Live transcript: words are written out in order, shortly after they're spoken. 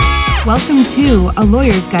Welcome to A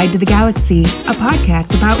Lawyer's Guide to the Galaxy, a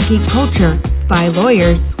podcast about geek culture by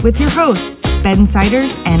lawyers with your hosts, Ben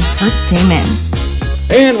Siders and Kirk Taman.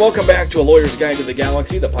 And welcome back to A Lawyer's Guide to the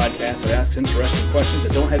Galaxy, the podcast that asks interesting questions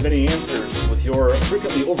that don't have any answers, with your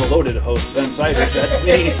frequently overloaded host, Ben Siders. That's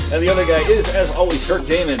me. And the other guy is, as always, Kirk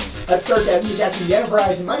Taman. That's Kirk, as the captain of the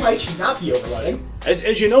Enterprise, and my mic should not be overloading.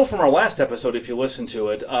 As you know from our last episode, if you listen to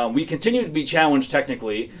it, we continue to be challenged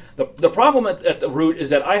technically. The problem at the root is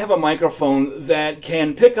that I have a microphone that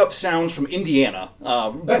can pick up sounds from Indiana,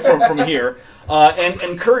 from here.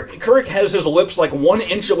 And Kirk has his lips like 1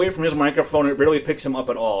 inch away from his microphone, and it barely picks him up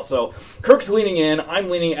at all. So Kirk's leaning in, I'm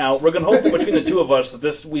leaning out. We're going to hope that between the two of us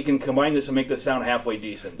that we can combine this and make this sound halfway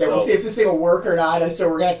decent. Yeah, we'll see if this thing will work or not. So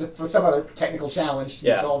we're going to have to put some other technical challenge to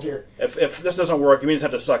be solved here. If this doesn't work, we just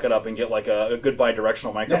have to suck it up and get like a good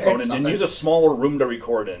bi-directional microphone and use a smaller room to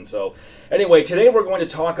record in. So anyway, today we're going to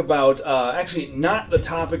talk about actually not the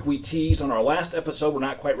topic we teased on our last episode. We're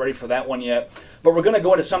not quite ready for that one yet. But we're going to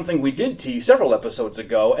go into something we did tease several episodes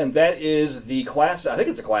ago, and that is the I think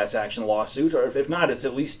it's a class action lawsuit, or if not, it's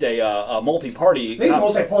at least a multi-party. I think it's a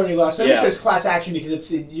multi-party lawsuit. Yeah. I'm sure it's class action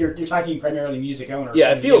because you're talking primarily music owners. Yeah,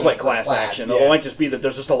 it feels like class action, although it might just be that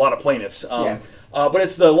there's just a lot of plaintiffs. But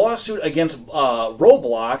it's the lawsuit against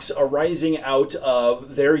Roblox arising out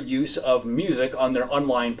of their use of music on their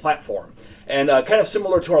online platform. And kind of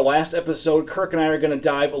similar to our last episode, Kirk and I are going to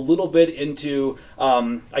dive a little bit into,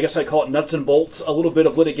 I guess I call it nuts and bolts, a little bit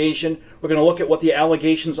of litigation. We're going to look at what the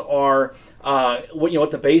allegations are,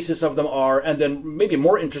 what the basis of them are, and then maybe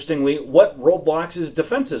more interestingly, what Roblox's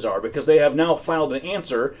defenses are, because they have now filed an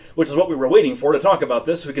answer, which is what we were waiting for to talk about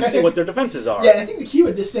this, so we can see what their defenses are. Yeah, and I think the key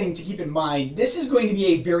with this thing to keep in mind, this is going to be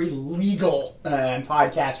a very legal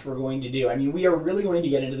podcast we're going to do. I mean, we are really going to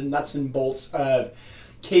get into the nuts and bolts of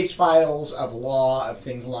case files, of law, of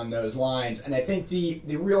things along those lines. And I think the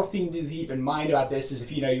real thing to keep in mind about this is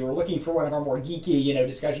if you were looking for one of our more geeky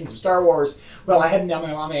discussions of Star Wars, well, I had an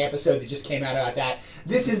my episode that just came out about that.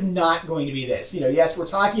 This is not going to be this. Yes, we're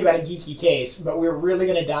talking about a geeky case, but we're really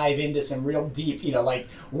going to dive into some real deep, like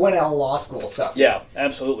 1L law school stuff. Yeah,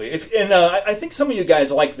 absolutely. I think some of you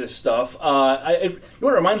guys like this stuff. What it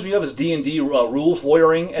reminds me of is D&D rules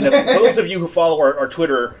lawyering. And if those of you who follow our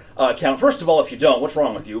Twitter account, first of all, if you don't, what's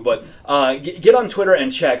wrong with you? But get on Twitter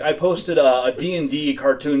and check. I posted a D&D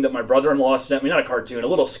cartoon that my brother-in-law sent me. Not a cartoon, a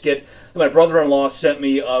little skit that my brother-in-law sent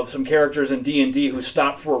me of some characters in D&D who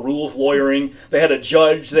stopped for rules lawyering. They had a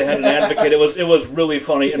judge, they had an advocate. It was really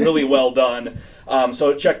funny and really well done.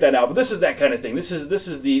 So check that out. But this is that kind of thing. This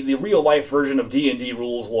is the real life version of D&D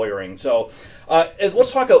rules lawyering. So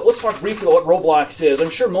let's talk briefly about what Roblox is. I'm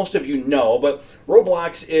sure most of you know, but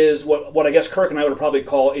Roblox is what I guess Kirk and I would probably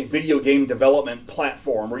call a video game development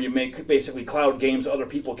platform where you make basically cloud games other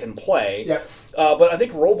people can play. Yep. But I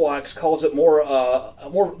think Roblox calls it more.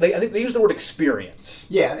 I think they use the word experience.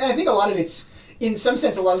 Yeah, and I think a lot of it's. In some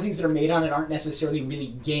sense, a lot of things that are made on it aren't necessarily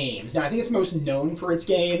really games. Now, I think it's most known for its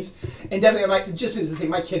games, and definitely, just as the thing,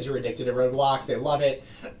 my kids are addicted to Roblox. They love it,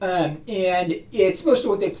 and it's most of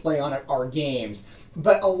what they play on it are games.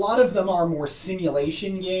 But a lot of them are more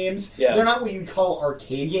simulation games. Yeah. They're not what you'd call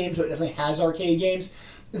arcade games, but it definitely has arcade games.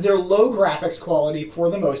 They're low graphics quality for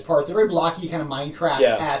the most part. They're very blocky, kind of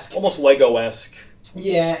Minecraft-esque. Almost Lego-esque.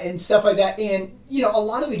 Yeah, and stuff like that. And, a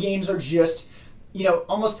lot of the games are just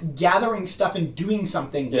almost gathering stuff and doing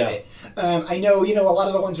something with it. I know, a lot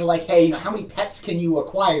of the ones are like, hey, how many pets can you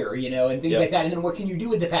acquire, and things like that, and then what can you do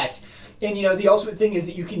with the pets? And, the ultimate thing is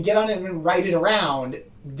that you can get on it and ride it around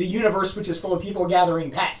the universe, which is full of people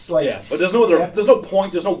gathering pets. But there's no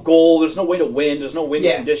point, there's no goal, there's no way to win, there's no win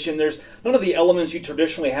condition, there's none of the elements you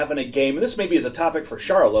traditionally have in a game. And this maybe is a topic for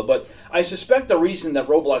Charla, but I suspect the reason that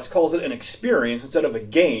Roblox calls it an experience instead of a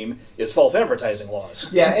game is false advertising laws.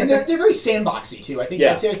 Yeah, and they're very sandboxy too. I think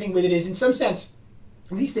that's the other thing with it is, in some sense,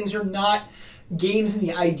 these things are not games in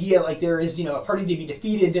the idea like there is, a party to be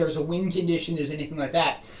defeated, there's a win condition, there's anything like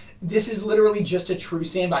that. This is literally just a true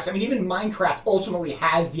sandbox. I mean, even Minecraft ultimately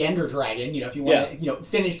has the Ender Dragon, if you want to,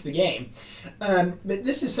 finish the game. But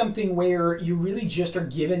this is something where you really just are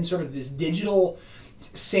given sort of this digital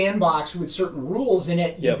sandbox with certain rules in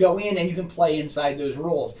it. You go in and you can play inside those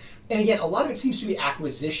rules. And again, a lot of it seems to be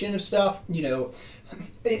acquisition of stuff. The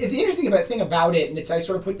interesting thing about it, and I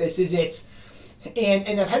sort of put this, is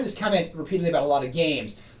and I've had this comment repeatedly about a lot of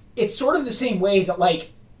games, it's sort of the same way that,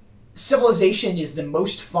 Civilization is the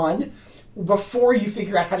most fun before you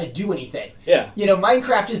figure out how to do anything. Yeah.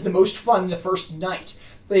 Minecraft is the most fun the first night.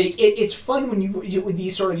 It's fun when you with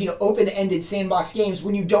these sort of open-ended sandbox games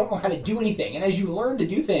when you don't know how to do anything, and as you learn to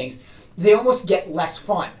do things, they almost get less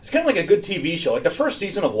fun. It's kind of like a good TV show. Like the first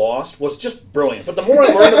season of Lost was just brilliant, but the more I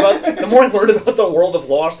learned about the world of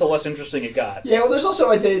Lost, the less interesting it got. Yeah, well, there's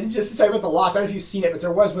also just to talk about the Lost. I don't know if you've seen it, but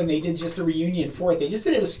there was when they did just the reunion for it. They just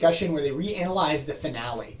did a discussion where they reanalyzed the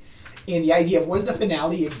finale, and the idea of was the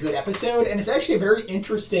finale a good episode? And it's actually a very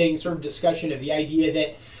interesting sort of discussion of the idea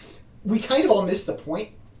that we kind of all missed the point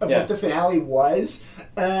of what the finale was,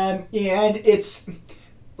 and it's.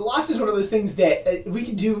 Lost is one of those things that we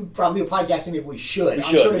could do probably a podcast, and maybe we should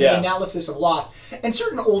on sort of the analysis of Lost and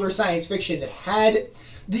certain older science fiction that had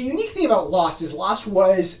the unique thing about Lost is Lost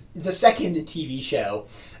was the second TV show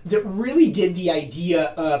that really did the idea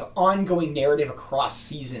of ongoing narrative across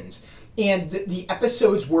seasons, and the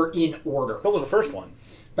episodes were in order. What was the first one?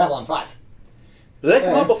 Babylon 5. Did that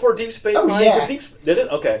come out before Deep Space Nine? Yeah. Did it?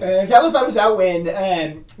 Okay. Babylon 5 was out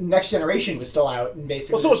when Next Generation was still out, and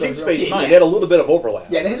basically. Well, so was Deep Space Nine. They had a little bit of overlap.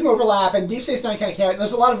 Yeah, there's some overlap, and Deep Space Nine kind of came out.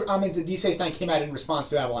 There's a lot of comments that Deep Space Nine came out in response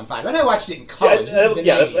to Babylon 5, and I watched it in college. That's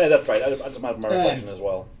right. That's my reflection as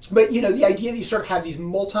well. But the idea that you sort of have these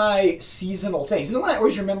multi-seasonal things, and the one I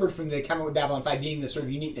always remembered from the comment with Babylon 5 being the sort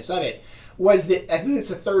of uniqueness of it, was that I think it's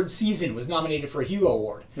the third season was nominated for a Hugo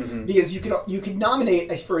Award, because you could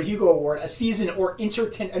nominate for a Hugo Award a season or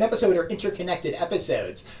an episode or interconnected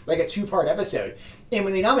episodes, like a 2-part episode. And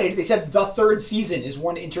when they nominated, they said the third season is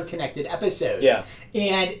one interconnected episode. Yeah,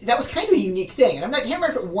 and that was kind of a unique thing. And I can't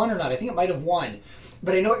remember if it won or not. I think it might have won,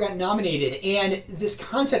 but I know it got nominated. And this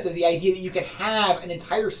concept of the idea that you could have an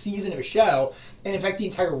entire season of a show, and in fact the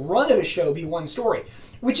entire run of a show be one story,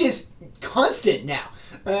 which is constant now.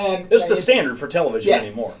 It's the standard for television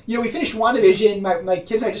anymore. We finished WandaVision. My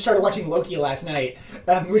kids and I just started watching Loki last night,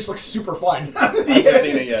 which looks super fun. I haven't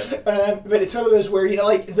seen it yet. But it's one of those where,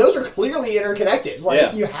 those are clearly interconnected.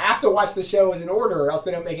 You have to watch the show as an order or else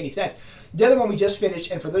they don't make any sense. The other one we just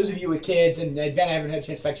finished, and for those of you with kids, and Ben, I haven't had a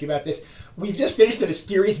chance to talk to you about this, we've just finished The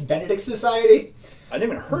Mysterious Benedict Society. I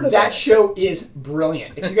didn't even heard of that. That show is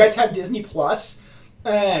brilliant. If you guys have Disney Plus,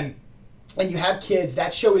 and you have kids,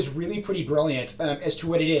 that show is really pretty brilliant as to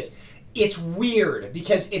what it is. It's weird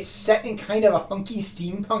because it's set in kind of a funky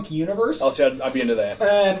steampunk universe. I'd be into that.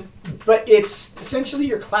 But it's essentially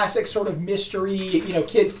your classic sort of mystery,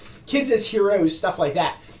 kids as heroes, stuff like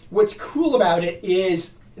that. What's cool about it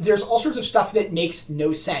is there's all sorts of stuff that makes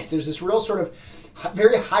no sense. There's this real sort of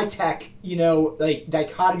very high-tech,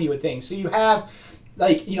 dichotomy with things. So you have,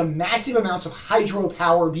 massive amounts of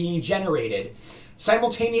hydropower being generated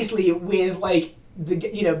simultaneously with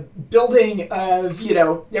the building of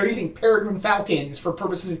they're using peregrine falcons for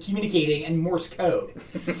purposes of communicating and Morse code,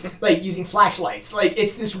 using flashlights.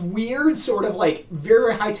 It's this weird sort of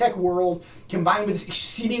very high tech world combined with this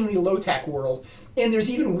exceedingly low tech world, and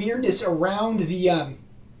there's even weirdness around the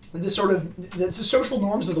social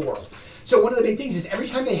norms of the world. So one of the big things is every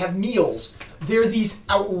time they have meals, there are these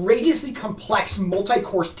outrageously complex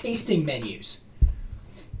multi-course tasting menus.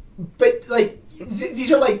 But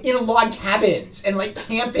these are in log cabins and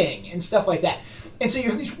camping and stuff like that. And so you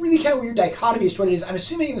have these really kind of weird dichotomies to what it is. I'm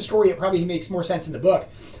assuming in the story it probably makes more sense in the book,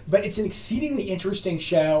 but it's an exceedingly interesting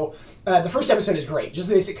show. The first episode is great. Just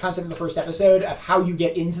the basic concept of the first episode of how you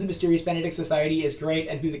get into the Mysterious Benedict Society is great,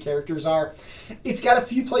 and who the characters are. It's got a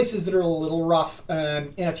few places that are a little rough,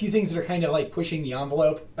 and a few things that are kind of pushing the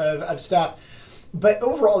envelope of stuff. But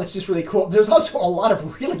overall, it's just really cool. There's also a lot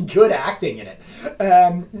of really good acting in it.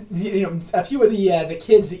 A few of the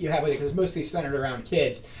kids that you have with it, because it's mostly centered around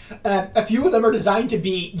kids, a few of them are designed to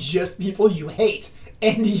be just people you hate.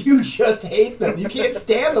 And you just hate them. You can't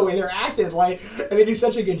stand the way they're acted, and they do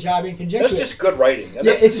such a good job in conjunction. That's just good writing.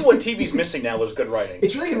 This is what TV's missing now, is good writing.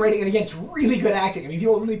 It's really good writing, and again, it's really good acting. I mean,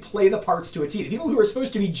 people really play the parts to a T. The people who are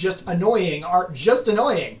supposed to be just annoying are just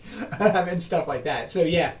annoying, and stuff like that. So,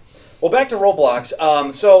 yeah. Well, back to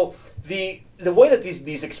Roblox. So the way that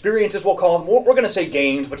these experiences, we'll call them, we're going to say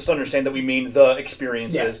games, but just understand that we mean the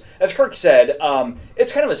experiences. Yeah. As Kirk said,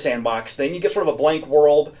 it's kind of a sandbox thing. You get sort of a blank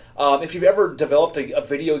world. If you've ever developed a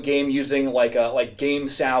video game using like Game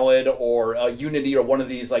Salad or Unity or one of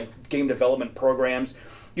these game development programs,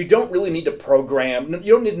 you don't really need to program.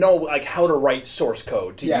 You don't need to know how to write source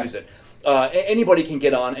code to use it. Anybody can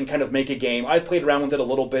get on and kind of make a game. I've played around with it a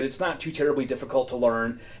little bit. It's not too terribly difficult to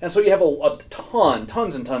learn. And so you have a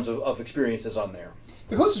tons and tons of experiences on there.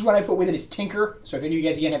 The closest one I put with it is Tinker. So if any of you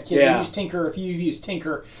guys again have kids that use Tinker, if you've used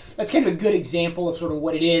Tinker, that's kind of a good example of sort of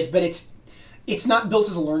what it is. But it's not built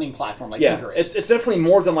as a learning platform like Tinker is. It's definitely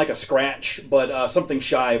more than a Scratch, but something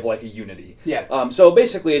shy of a Unity. Yeah. So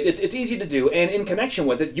basically, it's easy to do. And in connection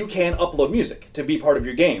with it, you can upload music to be part of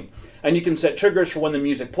your game. and you can set triggers for when the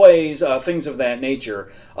music plays, things of that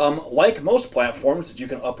nature. Like most platforms that you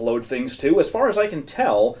can upload things to, as far as I can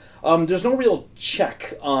tell, there's no real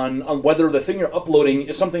check on whether the thing you're uploading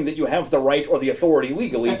is something that you have the right or the authority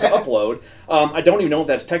legally to upload. I don't even know if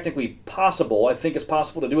that's technically possible. I think it's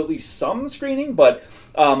possible to do at least some screening, but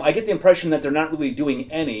I get the impression that they're not really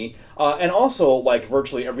doing any. And also, like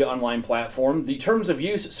virtually every online platform, the terms of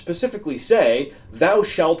use specifically say, thou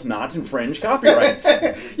shalt not infringe copyrights.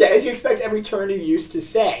 Yeah, as you expect every term of use to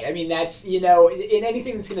say. I mean, that's, in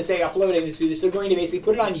anything that's going to say uploading this, they're going to basically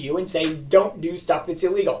put it on you and say, don't do stuff that's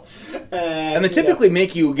illegal. And they typically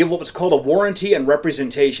make you give what's called a warranty and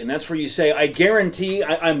representation. That's where you say, I guarantee,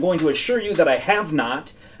 I'm going to assure you that I have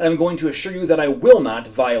not, and I'm going to assure you that I will not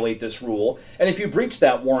violate this rule. And if you breach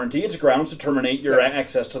that warranty, it's grounds to terminate your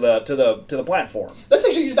access to the platform. Let's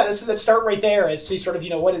actually use that. Let's start right there as to sort of,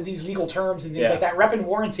 what are these legal terms and things like that. Rep and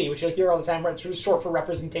warranty, which you'll hear all the time, it's short for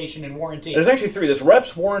representation and warranty. There's actually three. There's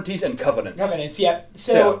reps, warranties, and covenants. Covenants, yeah.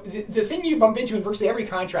 So the thing you bump into in virtually every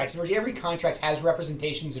contract has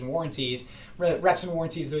representations and warranties. Reps and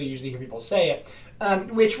warranties, though you usually hear people say it.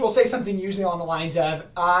 Which will say something usually along the lines of,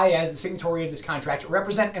 I, as the signatory of this contract,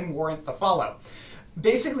 represent and warrant the follow.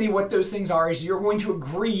 Basically, what those things are is you're going to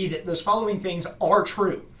agree that those following things are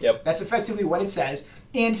true. Yep. That's effectively what it says.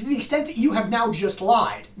 And to the extent that you have now just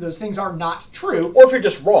lied, those things are not true. Or if you're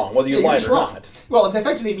just wrong, whether you lied or not. Well,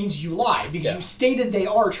 effectively it means you lied because you stated they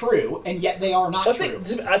are true, and yet they are not true.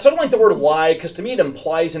 I don't like the word lie because to me it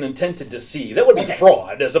implies an intent to deceive. That would be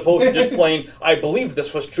fraud as opposed to just plain, I believed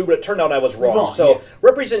this was true, but it turned out I was wrong. So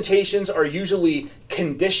representations are usually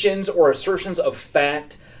conditions or assertions of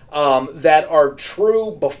fact that are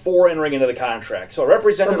true before entering into the contract. So a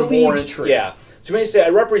representative warrant, true. Yeah. So you may say, I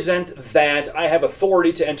represent that I have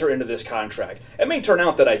authority to enter into this contract. It may turn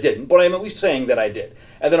out that I didn't, but I'm at least saying that I did.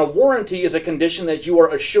 And then a warranty is a condition that you are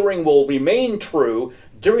assuring will remain true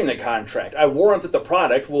during the contract. I warrant that the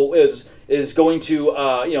product is going to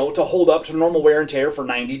to hold up to normal wear and tear for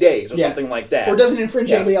 90 days or something like that. Or doesn't infringe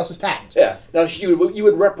anybody else's patents. Yeah. Now you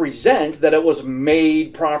would represent that it was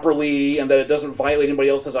made properly and that it doesn't violate anybody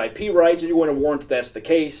else's IP rights, and you're going to warrant that that's the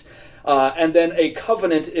case. And then a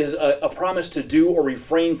covenant is a promise to do or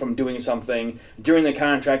refrain from doing something during the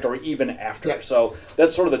contract or even after. Yep. So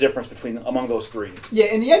that's sort of the difference among those three. Yeah,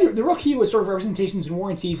 and the real key with sort of representations and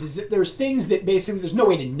warranties is that there's things that basically there's no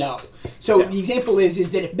way to know. So the example is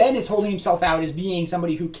that if Ben is holding himself out as being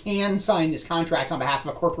somebody who can sign this contract on behalf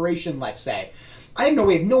of a corporation, let's say, I have no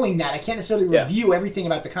way of knowing that. I can't necessarily review everything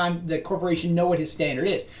about the corporation, know what his standard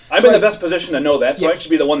is. I'm in the best position to know that, so I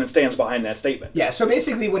should be the one that stands behind that statement. Yeah, so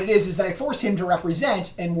basically what it is that I force him to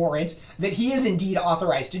represent and warrant that he is indeed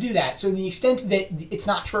authorized to do that. So to the extent that it's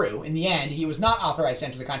not true, in the end, he was not authorized to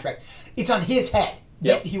enter the contract, it's on his head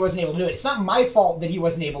that he wasn't able to do it. It's not my fault that he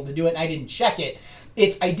wasn't able to do it and I didn't check it.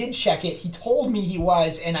 I did check it, he told me he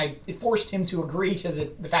was, and I forced him to agree to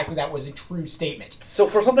the fact that that was a true statement. So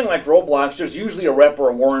for something like Roblox, there's usually a rep or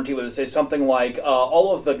a warranty where they say something like,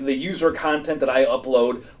 all of the user content that I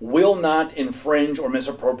upload will not infringe or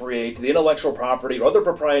misappropriate the intellectual property or other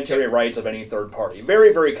proprietary rights of any third party.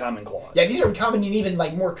 Very, very common clause. Yeah, these are common in even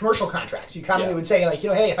like more commercial contracts. You commonly would say, like,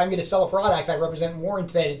 hey, if I'm going to sell a product, I represent and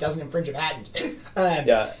warrant that it doesn't infringe a patent.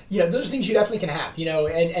 Those are things you definitely can have,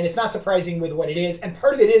 and it's not surprising with what it is. And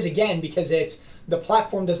part of it is, again, because the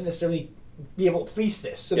platform doesn't necessarily be able to police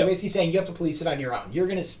this. So they're basically saying you have to police it on your own. You're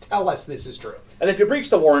going to tell us this is true. And if you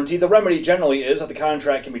breach the warranty, the remedy generally is that the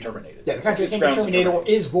contract can be terminated. Yeah, the contract can be terminated or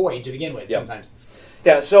is void to begin with sometimes.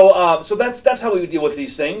 Yeah, so that's how we would deal with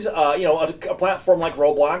these things. A platform like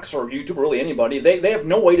Roblox or YouTube or really anybody, they have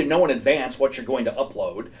no way to know in advance what you're going to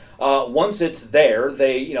upload. Once it's there,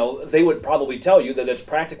 they would probably tell you that it's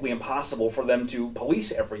practically impossible for them to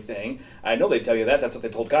police everything. I know they'd tell you that. That's what they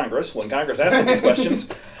told Congress when Congress asked them these questions.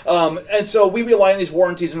 And so we rely on these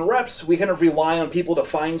warranties and reps. We kind of rely on people to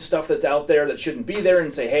find stuff that's out there that shouldn't be there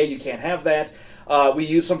and say, hey, you can't have that. We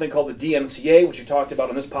use something called the DMCA, which we talked about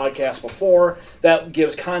on this podcast before, that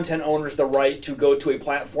gives content owners the right to go to a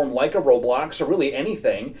platform like a Roblox or really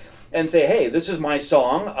anything and say, hey, this is my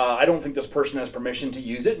song. I don't think this person has permission to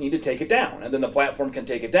use it. You need to take it down. And then the platform can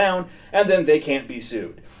take it down, and then they can't be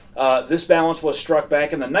sued. This balance was struck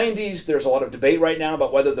back in the 90s. There's a lot of debate right now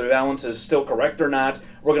about whether the balance is still correct or not.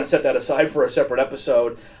 We're going to set that aside for a separate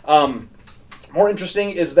episode. More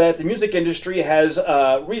interesting is that the music industry has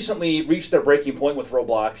recently reached their breaking point with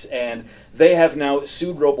Roblox, and they have now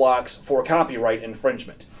sued Roblox for copyright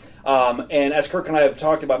infringement. And as Kirk and I have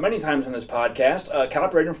talked about many times in this podcast,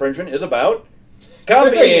 copyright infringement is about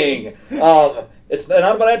copying. It's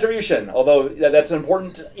not about attribution, although that's an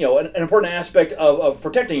important, an important aspect of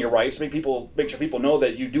protecting your rights. Make sure people know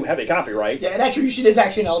that you do have a copyright. Yeah, and attribution is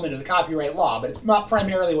actually an element of the copyright law, but it's not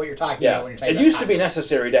primarily what you're talking about when you're talking about it used to be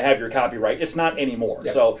necessary to have your copyright. It's not anymore.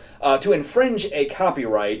 Yep. So to infringe a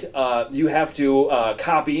copyright, you have to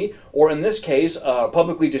copy, or in this case,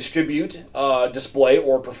 publicly distribute, display,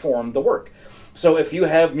 or perform the work. So if you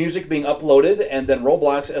have music being uploaded and then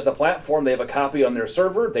Roblox as the platform, they have a copy on their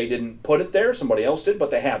server. They didn't put it there. Somebody else did, but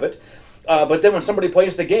they have it. But then when somebody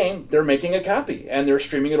plays the game, they're making a copy and they're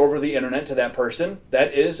streaming it over the internet to that person.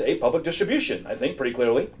 That is a public distribution, I think, pretty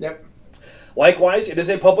clearly. Yep. Likewise, it is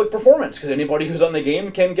a public performance because anybody who's on the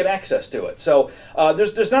game can get access to it. So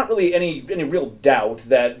there's not really any real doubt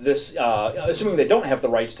that this, assuming they don't have the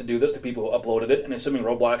rights to do this, the people who uploaded it, and assuming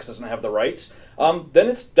Roblox doesn't have the rights, then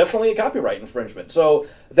it's definitely a copyright infringement. So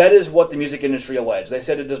that is what the music industry alleged. They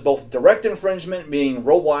said it is both direct infringement, meaning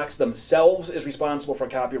Roblox themselves is responsible for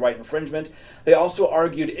copyright infringement. They also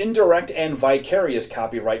argued indirect and vicarious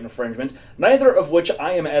copyright infringement, neither of which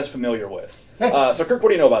I am as familiar with. So, Kirk, what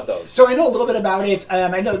do you know about those? So I know a little bit about it.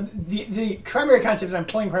 I know the primary concept that I'm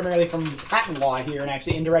pulling primarily from patent law here, and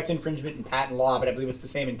actually indirect infringement in patent law, but I believe it's the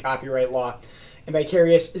same in copyright law. And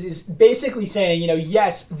vicarious is basically saying,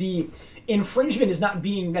 yes, the infringement is not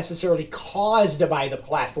being necessarily caused by the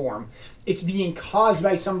platform. It's being caused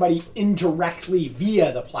by somebody indirectly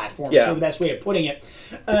via the platform. Yeah. So the best way of putting it.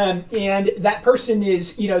 And that person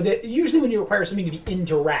is, usually when you require something to be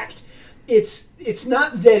indirect, it's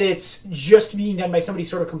not that it's just being done by somebody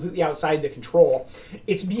sort of completely outside the control.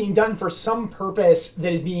 It's being done for some purpose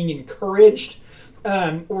that is being encouraged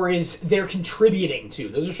or is they're contributing to.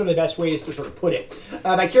 Those are sort of the best ways to sort of put it.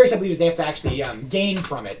 Vicarious, I believe, is they have to actually gain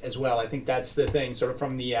from it as well. I think that's the thing, sort of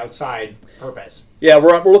from the outside purpose. Yeah,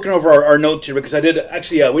 we're looking over our notes here because I did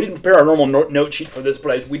actually, we didn't prepare our normal note sheet for this,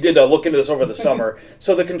 but we did look into this over the summer.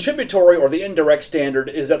 So the contributory or the indirect standard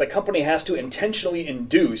is that the company has to intentionally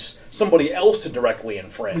induce somebody else to directly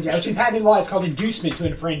infringe. Yeah, which in patent law is called inducement to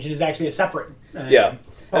infringe and is actually a separate yeah.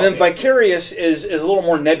 And then vicarious is a little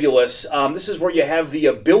more nebulous. This is where you have the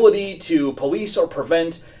ability to police or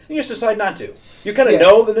prevent, and you just decide not to. You kind of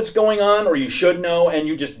know that it's going on, or you should know, and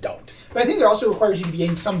you just don't. But I think that also requires you to be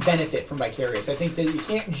getting some benefit from vicarious. I think that you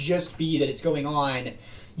can't just be that it's going on.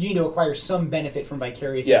 You need to acquire some benefit from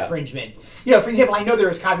vicarious infringement. For example, I know there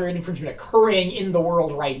is copyright infringement occurring in the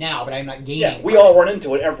world right now, but I'm not gaining. Yeah, we all run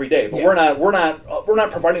into it every day, but we're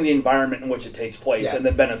not providing the environment in which it takes place and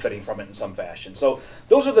then benefiting from it in some fashion. So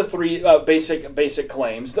those are the three basic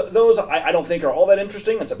claims. Those I don't think are all that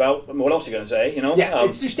interesting. It's about what else are you going to say?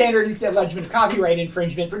 It's your standard allegement of copyright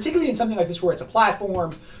infringement, particularly in something like this where it's a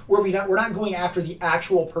platform where we're not going after the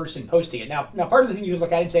actual person posting it. Now part of the thing you would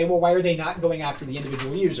look at and say, well, why are they not going after the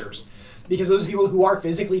individual users? Because those people who are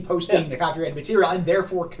physically posting the copyrighted material and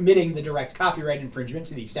therefore committing the direct copyright infringement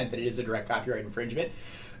to the extent that it is a direct copyright infringement,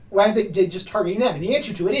 why aren't they just targeting them? And the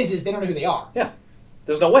answer to it is they don't know who they are. Yeah.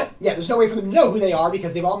 There's no way. Yeah, there's no way for them to know who they are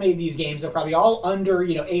because they've all made these games. They're probably all under,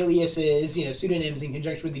 aliases, pseudonyms in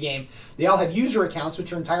conjunction with the game. They all have user accounts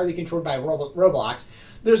which are entirely controlled by Roblox.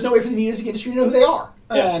 There's no way for the music industry to know who they are.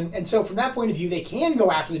 Yeah. And so from that point of view, they can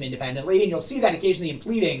go after them independently, and you'll see that occasionally in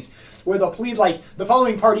pleadings where they'll plead like the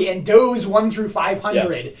following party and does 1 through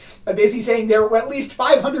 500, basically saying there are at least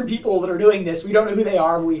 500 people that are doing this. We don't know who they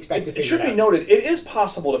are. We expect to figure it out. It should be noted, it is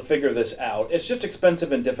possible to figure this out. It's just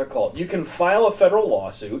expensive and difficult. You can file a federal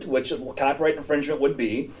lawsuit, which copyright infringement would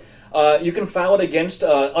be. You can file it against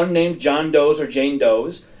unnamed John Does or Jane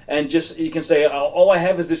Does. And just, you can say, all I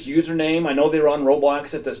have is this username. I know they were on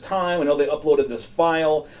Roblox at this time. I know they uploaded this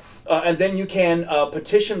file. And then you can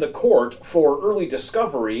petition the court for early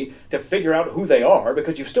discovery to figure out who they are,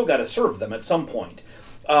 because you've still got to serve them at some point.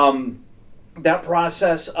 That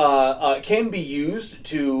process can be used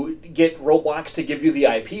to get Roblox to give you the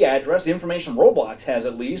IP address, the information Roblox has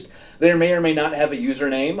at least. They may or may not have a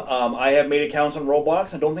username. I have made accounts on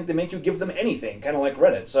Roblox. I don't think they make you give them anything, kind of like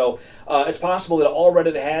Reddit. So it's possible that all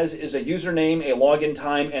Reddit has is a username, a login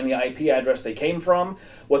time, and the IP address they came from.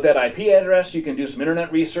 With that IP address, you can do some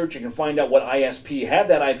internet research. You can find out what ISP had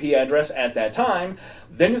that IP address at that time.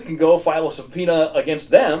 Then you can go file a subpoena against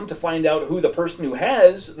them to find out who the person who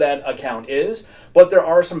has that account is. But there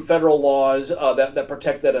are some federal laws that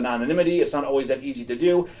protect that anonymity. It's not always that easy to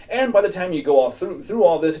do. And by the time you go all through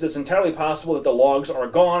all this, it is entirely possible that the logs are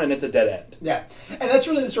gone and it's a dead end. Yeah, and that's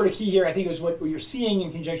really the sort of key here. I think is what you're seeing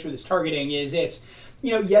in conjunction with this targeting is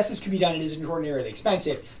yes, this could be done. It is extraordinarily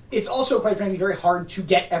expensive. It's also, quite frankly, very hard to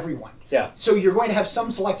get everyone. Yeah. So you're going to have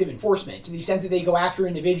some selective enforcement to the extent that they go after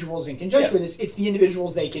individuals in conjunction with this. It's the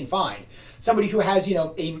individuals they can find. Somebody who has,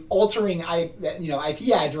 a altering, IP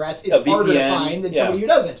address is harder to find than somebody who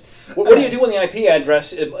doesn't. What do you do when the IP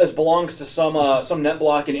address belongs to some net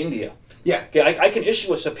block in India? Yeah. Okay, I can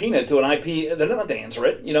issue a subpoena to an IP. They're not going to answer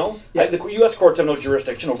it, Yeah. The U.S. courts have no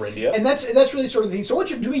jurisdiction over India. And that's really sort of the thing. So what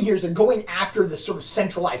you're doing here is they're going after this sort of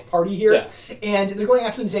centralized party here. Yeah. And they're going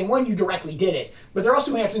after them saying, one, you directly did it. But they're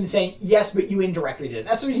also going after them saying, yes, but you indirectly did it.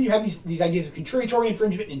 That's the reason you have these ideas of contributory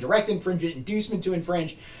infringement, indirect infringement, inducement to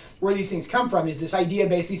infringe. Where these things come from is this idea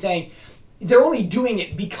basically saying, they're only doing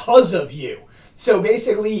it because of you. So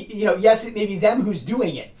basically, yes, it may be them who's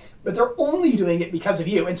doing it, but they're only doing it because of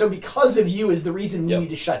you. And so because of you is the reason we need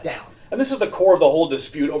to shut down. And this is the core of the whole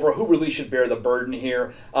dispute over who really should bear the burden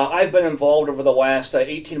here. I've been involved over the last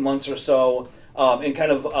 18 months or so in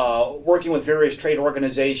kind of working with various trade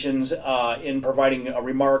organizations in providing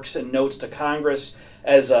remarks and notes to Congress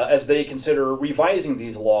as they consider revising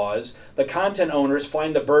these laws. The content owners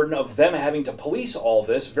find the burden of them having to police all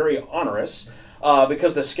this very onerous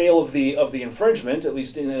because the scale of the infringement, at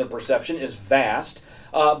least in the perception, is vast.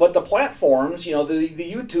 But the platforms, the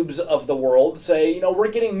YouTubes of the world say, we're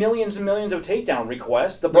getting millions and millions of takedown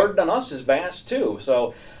requests. The burden on us is vast too.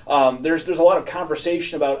 So there's a lot of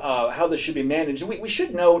conversation about how this should be managed. We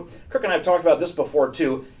should note, Kirk and I have talked about this before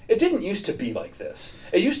too, it didn't used to be like this.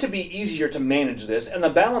 It used to be easier to manage this, and the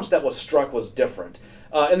balance that was struck was different.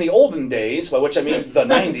 In the olden days, by which I mean the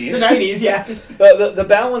 90s. The 90s, yeah. The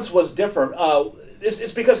balance was different.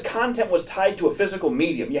 It's because content was tied to a physical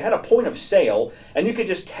medium. You had a point of sale, and you could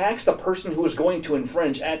just tax the person who was going to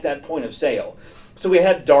infringe at that point of sale. So we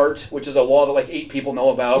had DART, which is a law that like 8 people know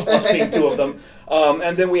about, us being 2 of them.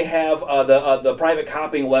 And then we have the private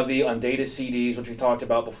copying levy on data CDs, which we talked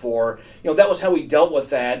about before. That was how we dealt with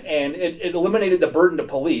that, and it eliminated the burden to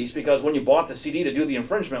police because when you bought the CD to do the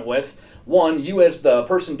infringement with, one, you as the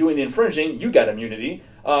person doing the infringing, you got immunity.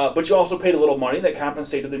 But you also paid a little money that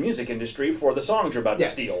compensated the music industry for the songs you're about to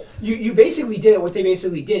steal. You basically did it. What they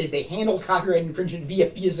basically did is they handled copyright infringement via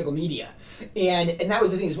physical media. And that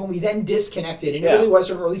was the thing, is when we then disconnected, and it really was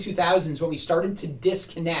sort of early 2000s when we started to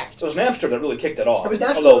disconnect. So it was Napster that really kicked it off. It was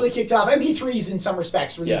Napster that really kicked off. MP3s in some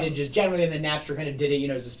respects really did just generally, and then Napster kind of did it,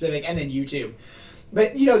 as a specific, and then YouTube.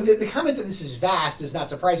 But, the comment that this is vast is not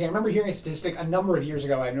surprising. I remember hearing a statistic a number of years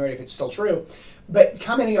ago, I have no idea if it's still true, but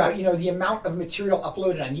commenting about, the amount of material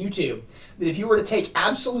uploaded on YouTube, that if you were to take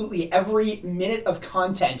absolutely every minute of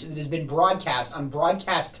content that has been broadcast on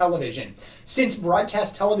broadcast television, since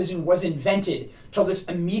broadcast television was invented till this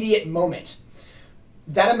immediate moment,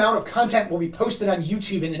 that amount of content will be posted on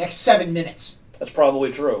YouTube in the next 7 minutes. That's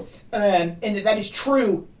probably true. And that is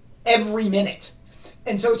true every minute.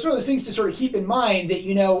 And so it's one of those things to sort of keep in mind that,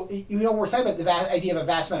 we're talking about the idea of a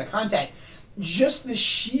vast amount of content. Just the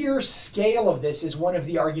sheer scale of this is one of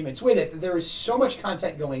the arguments with it, that there is so much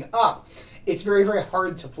content going up, it's very, very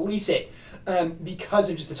hard to police it because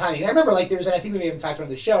of just the timing. And I remember, and I think we may have talked about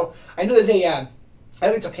the show, I know there's I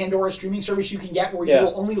think it's a Pandora streaming service you can get where you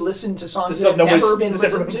will only listen to songs that have never been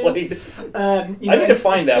listened to. I need to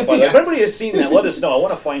find that, by the way. If anybody has seen that, let us know. I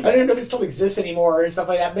want to find it. I don't know if it still exists anymore and stuff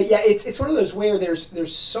like that. But yeah, it's one of those where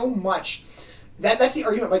there's so much. That's the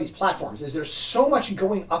argument by these platforms, is there's so much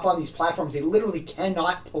going up on these platforms, they literally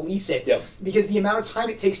cannot police it because the amount of time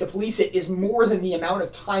it takes to police it is more than the amount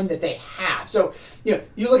of time that they have. So, you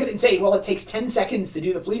look at it and say, well, it takes 10 seconds to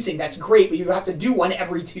do the policing. That's great, but you have to do one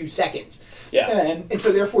every 2 seconds. Yeah. And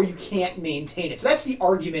so therefore you can't maintain it. So that's the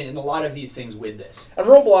argument in a lot of these things with this. And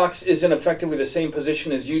Roblox is in effectively the same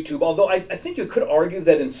position as YouTube, although I think you could argue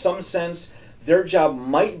that in some sense their job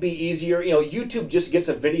might be easier. YouTube just gets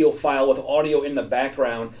a video file with audio in the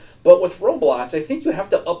background. But with Roblox, I think you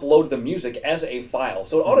have to upload the music as a file.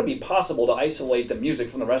 So it ought to be possible to isolate the music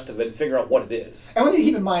from the rest of it and figure out what it is. And one thing to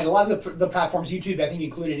keep in mind, a lot of the platforms, YouTube, I think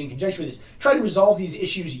included in conjunction with this, try to resolve these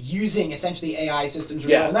issues using essentially AI systems.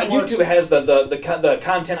 YouTube has the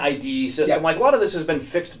content ID system. Like a lot of this has been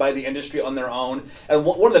fixed by the industry on their own. And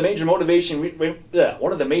one of the major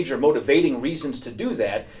motivating reasons to do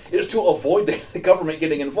that is to avoid the government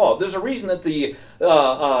getting involved. There's a reason that the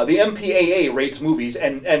MPAA rates movies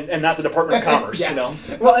and not the Department of Commerce,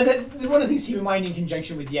 Well, and one of the things to keep in mind in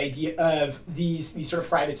conjunction with the idea of these sort of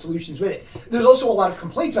private solutions with it, there's also a lot of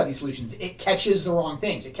complaints about these solutions. It catches the wrong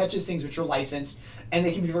things. It catches things which are licensed, and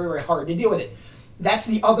they can be very, very hard to deal with it. that's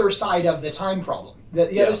the other side of the time problem.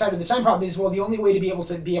 The other side of the time problem is, well, the only way to be able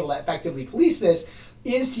to effectively police this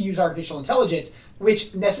is to use artificial intelligence,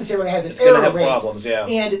 which necessarily has an error rate. Problems, yeah.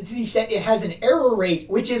 And to the extent it has an error rate,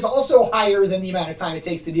 which is also higher than the amount of time it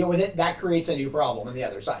takes to deal with it, that creates a new problem on the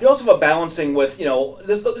other side. You also have a balancing with,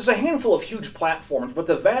 there's a handful of huge platforms, but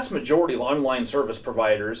the vast majority of online service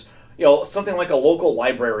providers, something like a local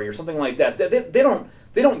library or something like that, they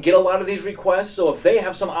don't get a lot of these requests, so if they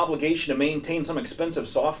have some obligation to maintain some expensive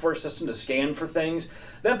software system to scan for things,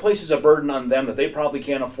 that places a burden on them that they probably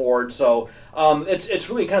can't afford. So it's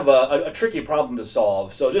really kind of a tricky problem to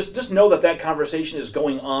solve. So just know that conversation is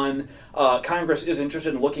going on. Congress is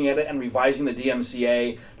interested in looking at it and revising the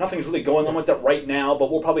DMCA. Nothing's really going on with it right now,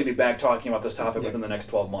 but we'll probably be back talking about this topic within the next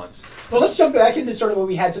 12 months. Well, let's jump back into sort of what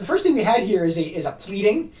we had. So the first thing we had here is a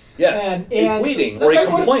pleading. Yes, a pleading or a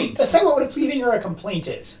complaint. Let's talk about what a pleading or a complaint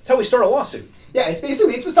is. That's how we start a lawsuit. Yeah, it's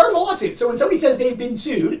the start of a lawsuit. So when somebody says they've been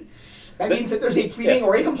sued, that means that there's a pleading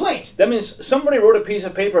or a complaint. That means somebody wrote a piece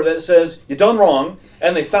of paper that says, you done wrong,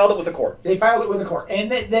 and they filed it with the court. They filed it with the court.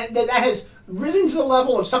 And that has risen to the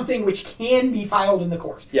level of something which can be filed in the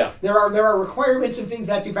court. Yeah. There are requirements of things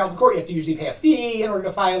that have to be filed in the court. You have to usually pay a fee in order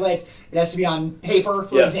to file it. It has to be on paper,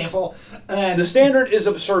 for example. The standard is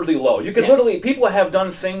absurdly low. You can literally, people have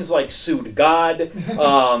done things like sued God.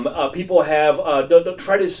 People have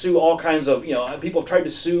tried to sue all kinds of, people have tried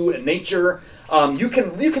to sue nature. You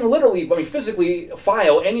can literally, physically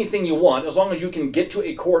file anything you want as long as you can get to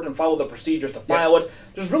a court and follow the procedures to file it.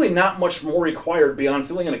 There's really not much more required beyond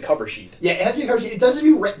filling in a cover sheet. Yeah, it has to be a cover sheet. It doesn't have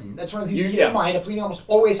to be written. That's one of the things to keep in mind. A pleading almost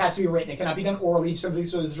always has to be written. It cannot be done orally, something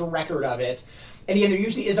so there's a record of it. And again, there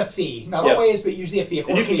usually is a fee. Not always, but usually a fee.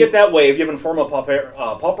 And you can get that waived. You have informal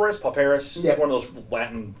pauperis. It's one of those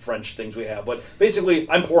Latin, French things we have. But basically,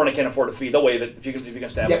 I'm poor and I can't afford a fee. They'll waive it if you can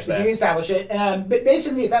establish that. If you can establish it. But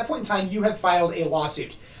basically, at that point in time, you have filed a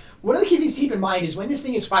lawsuit. One of the key things to keep in mind is when this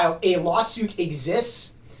thing is filed, a lawsuit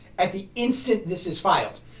exists at the instant this is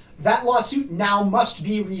filed. That lawsuit now must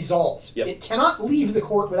be resolved. Yep. It cannot leave the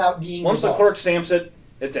court without being resolved. Once the clerk stamps it,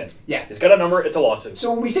 it's in. Yeah. It's got a number, it's a lawsuit.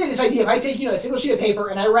 So when we say this idea, if I take, a single sheet of paper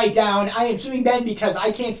and I write down, I am suing Ben because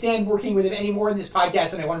I can't stand working with him anymore in this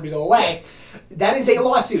podcast and I want him to go away, that is a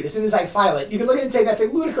lawsuit as soon as I file it. You can look at it and say that's a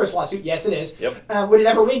ludicrous lawsuit. Yes, it is. Yep. Would it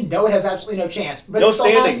ever win? No, it has absolutely no chance. But no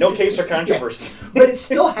standing, no case or controversy. Yeah. But it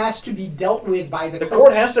still has to be dealt with by the court. The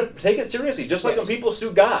court has to take it seriously, just like when people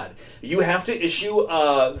sue God. You have to issue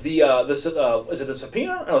is it the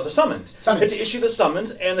subpoena? No, it's a summons. You have to issue the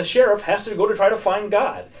summons, and the sheriff has to go to try to find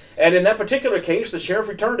God. And in that particular case, the sheriff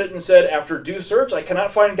returned it and said, after due search, I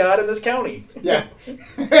cannot find God in this county. Yeah.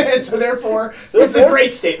 And so therefore, it's a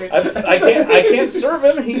great statement. I can't serve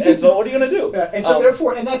him, and so what are you going to do? And so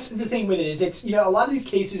therefore, and that's the thing with it, is it's, a lot of these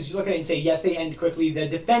cases, you look at it and say, yes, they end quickly. The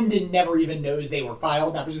defendant never even knows they were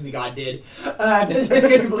filed. Now, presumably God did.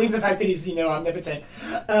 If you believe the fact that he's, omnipotent.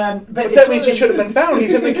 But that means he should have been found.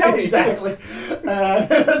 He's in the county. Exactly.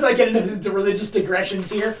 As I get into the religious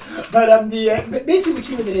digressions here. But basically the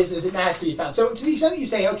key with it is it has to be found. So to the extent that you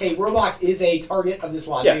say, okay, Roblox is a target of this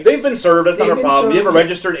lawsuit. Yeah, they've been served. That's not a problem. You have a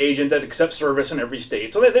registered agent that accepts service in every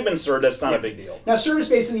state. So they've been served. That's not a big deal. Now, service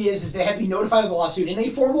basically is they have to be notified of the lawsuit in a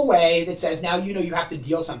formal way that says, now you have to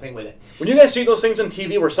deal something with it. When you guys see those things on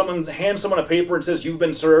TV where someone hands someone a paper and says, you've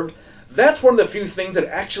been served, that's one of the few things that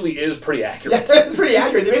actually is pretty accurate. Yeah, it's pretty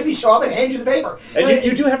accurate. They basically show up and hand you the paper. And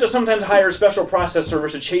you do have to sometimes hire a special process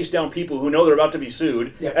service to chase down people who know they're about to be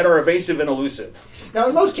sued and are evasive and elusive. Now,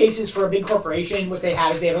 in most cases, for a big corporation, what they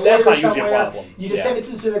have is they have a lawyer somewhere. That's not usually a problem. You just send it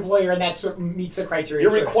to the civic lawyer, and that sort of meets the criteria.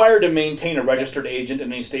 You're required to maintain a registered agent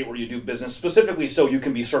in any state where you do business, specifically so you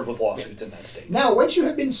can be served with lawsuits in that state. Now, once you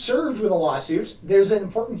have been served with a lawsuit, there's an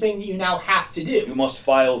important thing that you now have to do. You must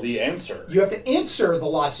file the answer. You have to answer the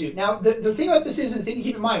lawsuit. Now, the thing about this is, and the thing to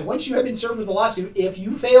keep in mind, once you have been served with a lawsuit, if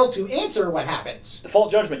you fail to answer, what happens? Default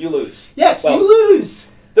judgment, you lose. Yes, you lose.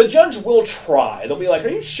 The judge will try. They'll be like, are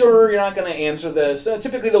you sure you're not going to answer this?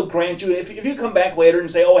 Typically, they'll grant you, if you come back later and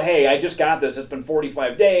say, oh, hey, I just got this, it's been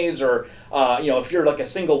 45 days, or, if you're like a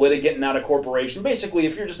single litigant, not a corporation, basically,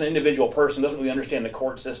 if you're just an individual person, doesn't really understand the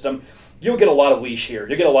court system, you'll get a lot of leash here.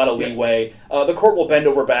 You'll get a lot of leeway. The court will bend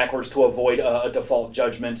over backwards to avoid a default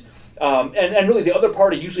judgment. And really, the other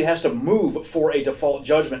party usually has to move for a default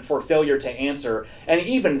judgment for failure to answer. And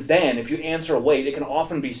even then, if you answer late, it can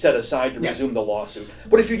often be set aside to resume the lawsuit.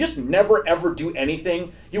 But if you just never, ever do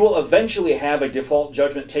anything, you will eventually have a default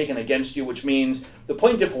judgment taken against you, which means the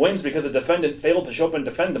plaintiff wins because the defendant failed to show up and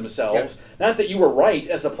defend themselves. Not that you were right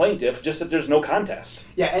as the plaintiff, just that there's no contest.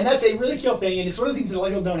 Yeah, and that's a really cool thing, and it's one of the things that a lot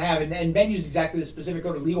of people don't have, and Ben used exactly the specific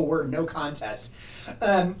legal word, no contest.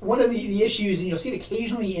 One of the issues, and you'll see it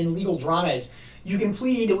occasionally in legal dramas, You can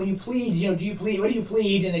plead, and when you plead, do you plead, what do you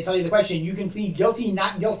plead? And they tell you the question, you can plead guilty,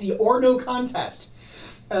 not guilty, or no contest.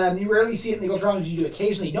 You rarely see it in legal dramas, you do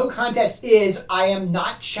occasionally. No contest is, I am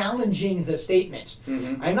not challenging the statement.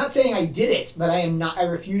 Mm-hmm. I'm not saying I did it, but I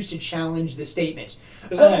refuse to challenge the statement.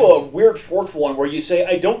 There's also a weird fourth one where you say,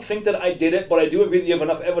 I don't think that I did it, but I do agree that you have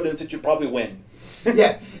enough evidence that you'd probably win.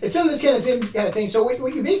 Yeah, it's some of this same kind of thing. So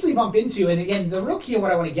what you basically bump into, and again, the real key of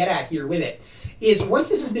what I want to get at here with it, is once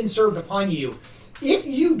this has been served upon you, if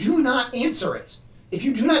you do not answer it, if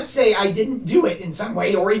you do not say I didn't do it in some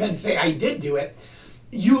way, or even say I did do it,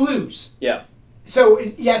 you lose. Yeah. So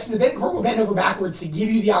yes, the court will bend over backwards to give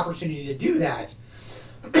you the opportunity to do that.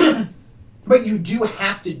 But you do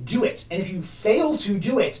have to do it. And if you fail to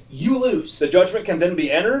do it, you lose. The judgment can then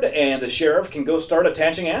be entered, and the sheriff can go start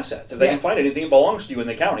attaching assets if they can find anything that belongs to you in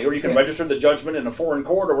the county. Or you can register the judgment in a foreign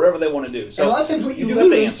court or whatever they want to do. So and a lot of times what you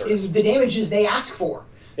lose is the damages they ask for,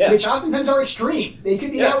 which oftentimes are extreme. They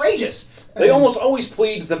could be outrageous. They almost always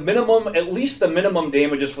plead the minimum, at least the minimum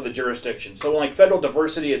damages for the jurisdiction. So like federal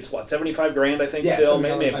diversity, it's what, $75,000 I think still?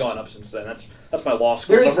 May have gone up since then. That's my law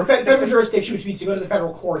school. There is federal jurisdiction, which means to go to the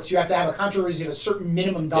federal courts, you have to have a controversy of a certain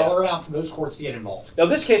minimum dollar amount for those courts to get involved. Now, in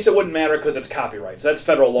this case, it wouldn't matter because it's copyright. So that's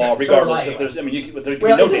federal law, regardless if there's. I mean, there could be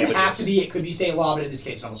no damages. It doesn't have to be. It could be state law, but in this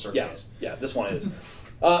case, almost certainly is. Yeah, this one is.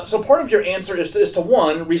 So part of your answer is to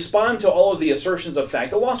one, respond to all of the assertions of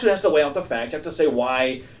fact. The lawsuit has to lay out the fact. You have to say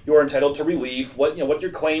why you're entitled to relief, what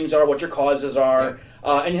your claims are, what your causes are,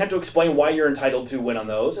 and you have to explain why you're entitled to win on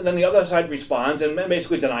those. And then the other side responds and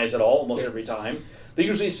basically denies it all almost every time. They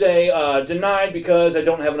usually say denied because I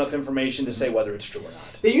don't have enough information to say whether it's true or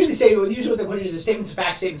not. They usually say, what they put it is a statements of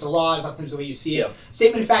fact, statements of law is sometimes the way you see it.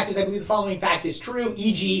 Statement of fact is, I believe the following fact is true,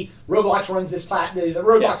 e.g., Roblox runs this the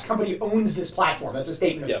Roblox company owns this platform. That's a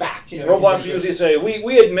statement of fact. Roblox usually say,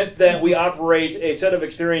 we admit that we operate a set of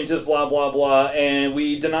experiences, blah, blah, blah, and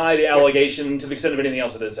we deny the allegation to the extent of anything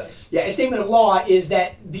else that it says. Yeah, a statement of law is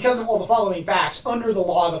that because of all the following facts, under the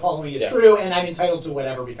law, the following is true, and I'm entitled to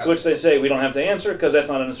whatever because which they say we don't have to answer because that's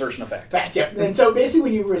not an assertion of fact. And so basically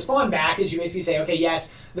when you respond back is you basically say, okay,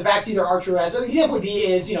 yes, the facts either are true or not. So the example would be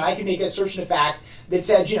is, I can make an assertion of fact that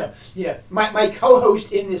said, my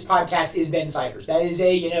co-host in this podcast is Ben Siders. That is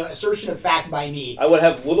a, assertion of fact by me. I would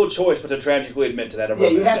have little choice but to tragically admit to that. Yeah,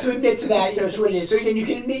 you have to admit to that, it's what it is. So again, you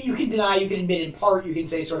can admit, you can deny, you can admit in part, you can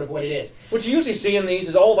say sort of what it is. What you usually see in these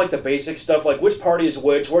is all like the basic stuff, like which party is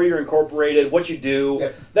which, where you're incorporated, what you do.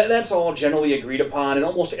 Yep. That's all generally agreed upon, and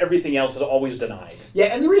almost everything else is always denied. Yeah,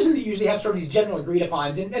 and the reason that you usually have sort of these general agreed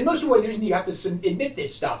upons, and most of the reason you have to admit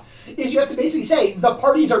this stuff, is you have to basically say the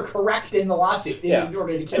parties are correct in the lawsuit in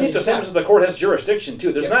order to carry it out. Establish that the court has jurisdiction,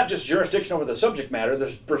 too. There's not just jurisdiction over the subject matter,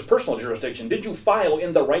 there's personal jurisdiction. Did you file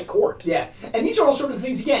in the right court? Yeah, and these are all sort of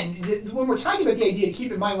things, again, when we're talking about the idea to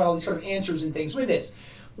keep in mind what all these sort of answers and things with this,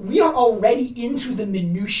 we are already into the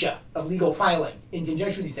minutia of legal filing in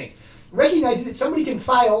conjunction with these things. Recognizing that somebody can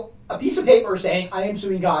file a piece of paper saying, I am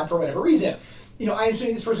suing God for whatever reason. I am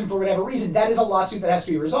suing this person for whatever reason. That is a lawsuit that has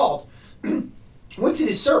to be resolved. Once it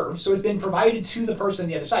is served, so it's been provided to the person on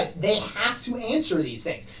the other side, they have to answer these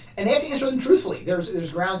things. And they have to answer them truthfully.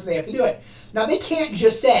 There's grounds they have to do it. Now, they can't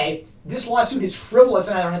just say, this lawsuit is frivolous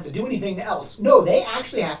and I don't have to do anything else. No, they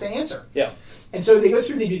actually have to answer. Yeah. And so they go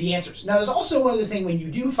through, they do the answers. Now, there's also one other thing, when you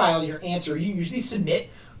do file your answer, you usually submit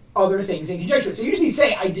other things in conjunction. So you usually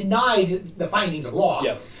say, I deny the findings of law.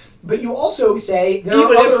 Yeah. But you also say, there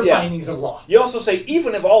are other findings of law. You also say,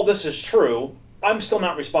 even if all this is true, I'm still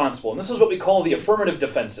not responsible. And this is what we call the affirmative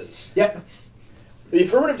defenses. Yep. The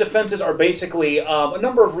affirmative defenses are basically a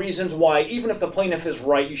number of reasons why, even if the plaintiff is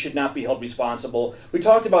right, you should not be held responsible. We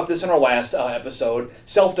talked about this in our last episode.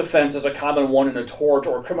 Self-defense is a common one in a tort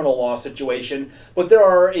or criminal law situation, but there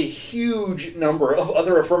are a huge number of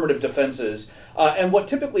other affirmative defenses. And what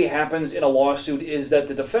typically happens in a lawsuit is that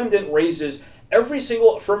the defendant raises every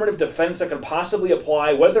single affirmative defense that could possibly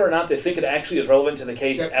apply, whether or not they think it actually is relevant to the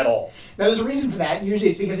case at all. Now, there's a reason for that, and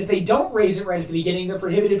usually it's because if they don't raise it right at the beginning, they're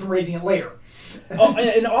prohibited from raising it later.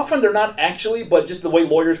 And often they're not actually, but just the way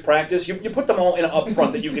lawyers practice, you put them all in up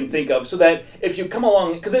front that you can think of, so that if you come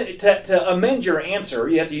along, because to amend your answer,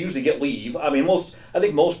 you have to usually get leave. I mean, I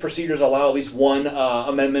think most procedures allow at least one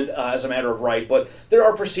amendment as a matter of right, but there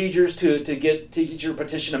are procedures to get your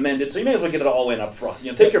petition amended, so you may as well get it all in up front.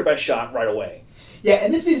 Take your best shot right away. Yeah,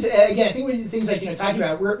 and this is, again, I think when things like, talking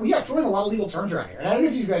about, we are throwing a lot of legal terms around here. And I don't know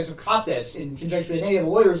if you guys have caught this in conjunction with any of the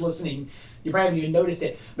lawyers listening. You probably haven't even noticed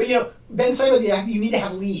it. But, Ben said about you need to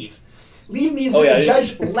have leave. Leave means that the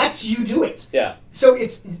judge lets you do it. Yeah. So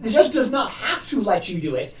the judge does not have to let you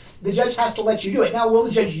do it. The judge has to let you do it. Now, will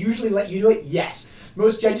the judge usually let you do it? Yes.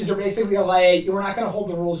 Most judges are basically like, we're not going to hold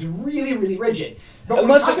the rules really, really rigid. But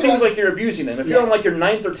unless it seems like you're abusing them. If you're on like your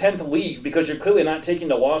 9th or 10th leave because you're clearly not taking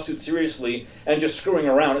the lawsuit seriously and just screwing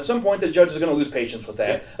around, at some point the judge is going to lose patience with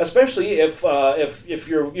that. Especially if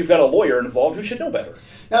you've got a lawyer involved who should know better.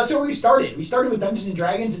 Now, that's where we started. We started with Dungeons and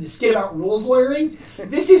Dragons and the skit about rules lawyering.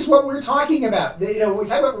 This is what we're talking about. When we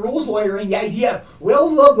talk about rules lawyering, the idea of, well,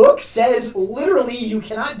 the book says literally you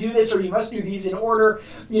cannot do this or you must do these in order.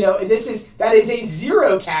 That is a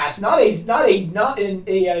zero cast, not a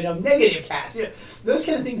negative cast. Those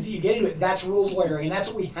kind of things that you get into, that's rules lawyering, and that's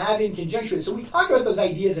what we have in conjunction with. So we talk about those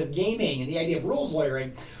ideas of gaming and the idea of rules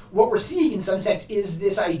lawyering. What we're seeing in some sense is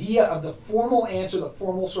this idea of the formal answer, the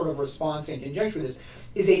formal sort of response in conjunction with this,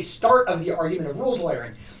 is a start of the argument of rules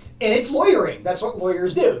lawyering. And it's lawyering. That's what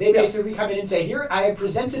lawyers do. They basically come in and say, here, I have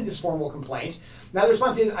presented this formal complaint. Now the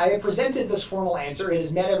response is, I have presented this formal answer. It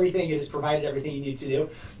has met everything. It has provided everything you need to do.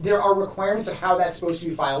 There are requirements of how that's supposed to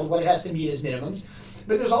be filed, what it has to meet as minimums.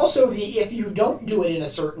 But there's also if you don't do it in a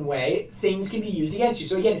certain way, things can be used against you.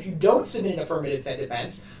 So again, if you don't submit an affirmative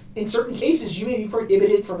defense, in certain cases, you may be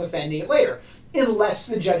prohibited from offending it later, unless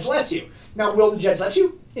the judge lets you. Now, will the judge let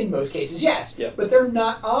you? In most cases, yes. Yep. But they're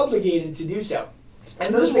not obligated to do so.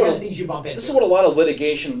 And those are the kind of things you bump into. This is what a lot of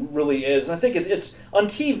litigation really is. And I think it's on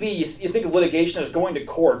TV, you think of litigation as going to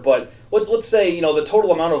court, but let's say the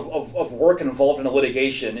total amount of work involved in a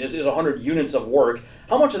litigation is 100 units of work.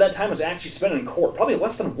 How much of that time is actually spent in court? Probably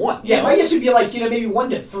less than 1. Yeah, my guess would be like maybe 1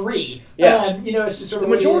 to 3. Yeah. It's just sort of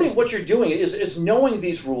the majority of what you're doing is knowing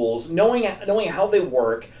these rules, knowing how they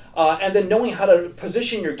work, and then knowing how to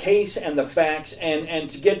position your case and the facts, and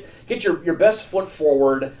to get your best foot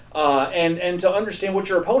forward, and to understand what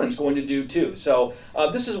your opponent's going to do too. So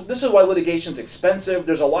this is why litigation is expensive.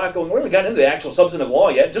 There's a lot going on. We haven't gotten into the actual substantive law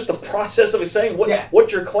yet. Just the process of saying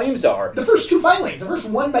what your claims are. The first 2 filings, the first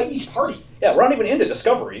one by each party. Yeah, we're not even into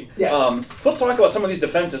discovery. Yeah. So let's talk about some of these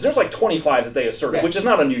defenses. There's like 25 that they asserted, which is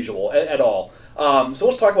not unusual at all. So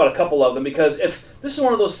let's talk about a couple of them, because if this is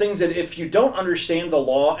one of those things that if you don't understand the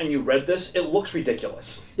law and you read this, it looks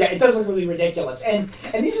ridiculous. Yeah, it does look really ridiculous. And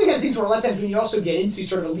these are the kind of things where a lot of times when you also get into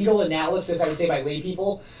sort of legal analysis, I would say by lay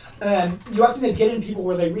people, you often get in people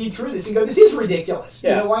where they read through this and go, this is ridiculous.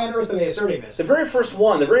 Yeah. Why on earth are they asserting this? The very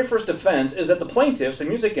first defense is that the plaintiffs, the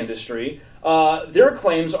music industry, their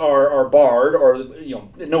claims are barred or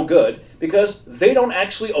no good because they don't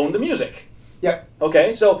actually own the music. Yep.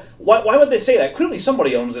 Okay, so why would they say that? Clearly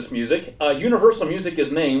somebody owns this music. Universal Music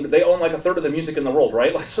is named. They own like a third of the music in the world,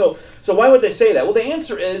 right? So why would they say that? Well, the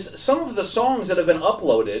answer is some of the songs that have been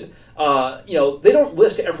uploaded, they don't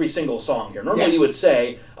list every single song here. Normally you would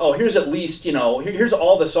say, oh, here's at least, here's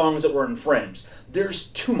all the songs that were infringed. There's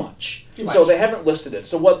too much. So they haven't listed it.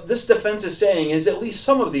 So what this defense is saying is at least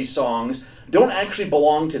some of these songs don't actually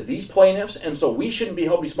belong to these plaintiffs, and so we shouldn't be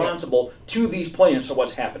held responsible to these plaintiffs for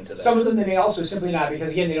what's happened to them. Some of them they may also simply not,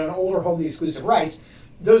 because again, they don't own or hold the exclusive rights.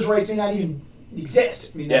 Those rights may not even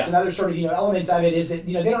exist. I mean, that's another sort of, element of it is that,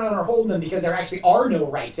 they don't own or hold them because there actually are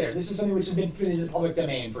no rights there. This is something which has been put into the public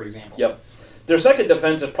domain, for example. Yep. Their second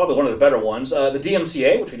defense is probably one of the better ones. The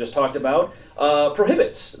DMCA, which we just talked about,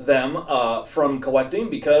 prohibits them from collecting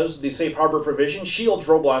because the safe harbor provision shields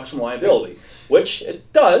Roblox from liability, which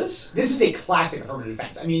it does. This is a classic affirmative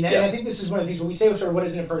defense. I mean, and I think this is one of the things when we say sort of what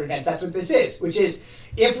is an affirmative defense, that's what this is, which is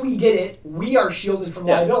if we did it, we are shielded from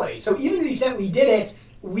liability. So even to the extent we did it,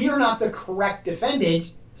 we are not the correct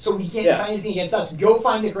defendant, so we can't find anything against us. Go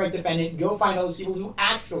find the correct defendant. Go find all those people who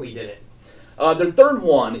actually did it. Their third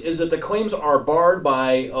one is that the claims are barred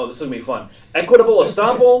by, this is going to be fun, equitable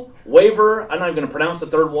estoppel, waiver, I'm not even going to pronounce the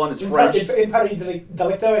third one, it's French. Impari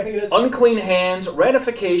delicto, I think it is. Unclean hands,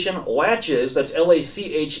 ratification, laches, that's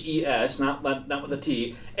L-A-C-H-E-S, not with a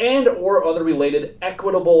T, and or other related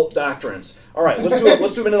equitable doctrines. All right,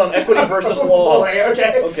 let's do a minute on equity versus law.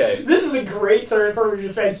 Okay. This is a great third affirmative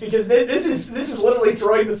defense because this is literally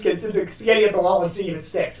throwing the skins into the spaghetti at the wall and seeing if it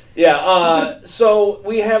sticks. Yeah. So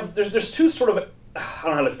we have there's two sort of, I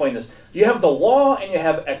don't know how to explain this. You have the law and you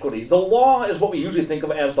have equity. The law is what we usually think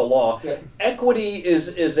of as the law. Yeah. Equity is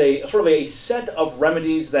a sort of a set of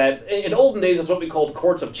remedies that in olden days is what we called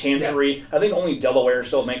courts of chancery. Yeah. I think only Delaware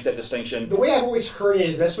still makes that distinction. The way I've always heard it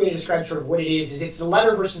is the best way to describe sort of what it is it's the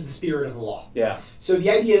letter versus the spirit of the law. Yeah. So the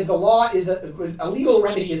idea is the law is a legal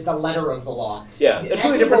remedy is the letter of the law. Yeah. It's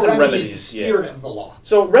really different than remedies. Is the spirit of the law.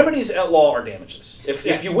 So remedies at law are damages.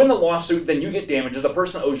 If you win the lawsuit, then you get damages. The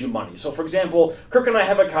person owes you money. So for example, Kirk and I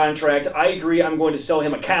have a contract. I agree I'm going to sell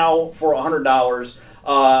him a cow for $100.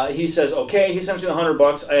 He says, okay, he sends me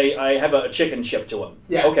 $100. I have a chicken shipped to him.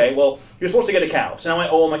 Yeah. Okay, well, you're supposed to get a cow. So now I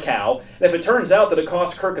owe him a cow. And if it turns out that it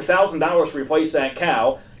costs Kirk $1,000 to replace that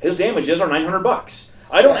cow, his damages are $900.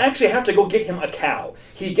 I don't actually have to go get him a cow.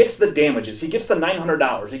 He gets the damages. He gets the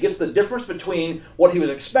 $900. He gets the difference between what he was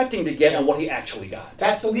expecting to get and what he actually got.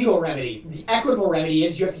 That's the legal remedy. The equitable remedy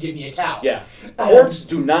is you have to give me a cow. Yeah. Courts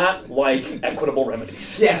do not like equitable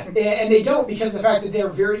remedies. Yeah, and they don't because of the fact that they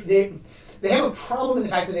have a problem in the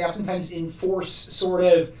fact that they oftentimes enforce sort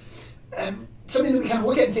of something that we kind of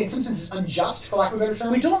look at and say in some sense is unjust, for lack of a better term.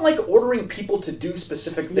 We don't like ordering people to do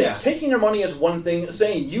specific things. Yeah. Taking their money is one thing.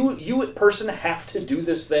 Saying you person have to do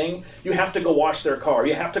this thing. You have to go wash their car.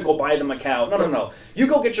 You have to go buy them a cow. No. You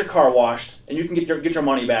go get your car washed, and you can get your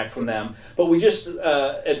money back from them. But we just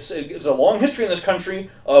it's a long history in this country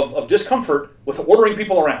of discomfort with ordering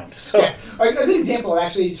people around. So yeah. A good example of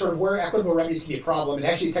actually sort of where equitable remedies can be a problem, and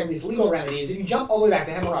actually technically it's legal remedies. If you jump all the way back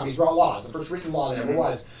to Hammurabi's laws, the first written law that ever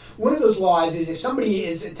was, one of those laws is if somebody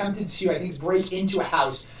is attempted to, I think, break into a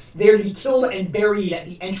house, they are to be killed and buried at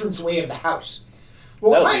the entranceway of the house.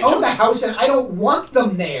 Well, if I own the house and I don't want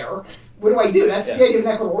them there, what do? That's the idea of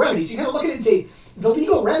an equitable remedy. So you kind of look at it and say, the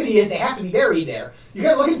legal remedy is they have to be buried there. You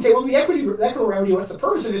got to look at it and say, well, the equitable remedy, what's the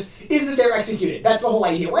purpose of this, is that they're executed. That's the whole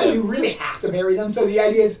idea. Why do we really have to bury them? So the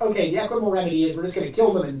idea is, okay, the equitable remedy is we're just going to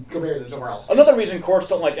kill them and go bury them somewhere else. Another reason courts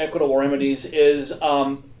don't like equitable remedies is,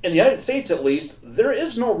 in the United States at least, there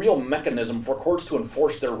is no real mechanism for courts to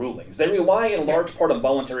enforce their rulings. They rely in large part on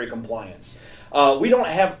voluntary compliance. We don't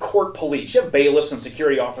have court police. You have bailiffs and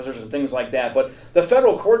security officers and things like that, but the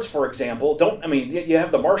federal courts, for example, you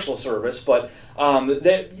have the marshal service, but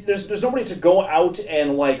there's nobody to go out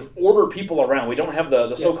and order people around. We don't have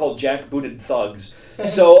the so-called jackbooted thugs.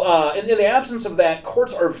 So in the absence of that,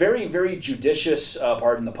 courts are very, very judicious,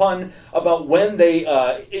 pardon the pun, about when they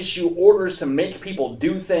issue orders to make people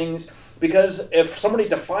do things. Because if somebody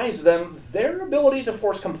defies them, their ability to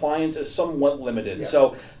force compliance is somewhat limited. Yeah.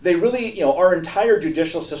 So they really, our entire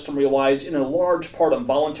judicial system relies in a large part on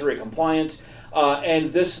voluntary compliance,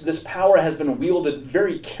 and this power has been wielded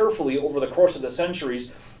very carefully over the course of the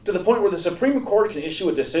centuries to the point where the Supreme Court can issue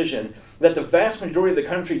a decision that the vast majority of the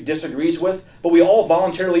country disagrees with, but we all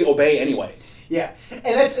voluntarily obey anyway. Yeah, and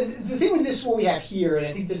that's the thing with this. What we have here, and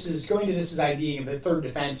I think this is going to this as being the third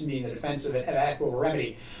defense and being the defense of an equitable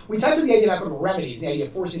remedy. We talked about the idea of equitable remedies, the idea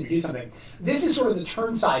of forcing you to do something. This is sort of the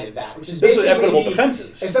turn side of that, which is basically equitable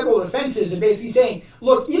defenses. Equitable defenses, and basically saying,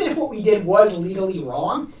 look, even if what we did was legally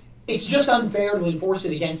wrong, it's just unfair to enforce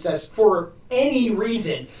it against us for any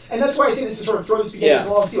reason. And that's why I say this is sort of throw the spaghetti at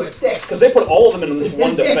the wall and see what sticks. Because they put all of them in this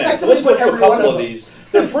one defense. So let's go through a couple of these.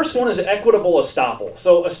 The first one is equitable estoppel.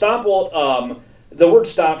 So estoppel, the word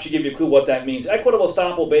stop should give you a clue what that means. Equitable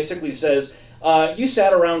estoppel basically says, you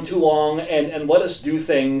sat around too long and let us do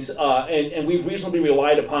things, and we've reasonably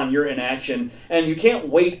relied upon your inaction, and you can't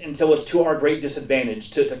wait until it's to our great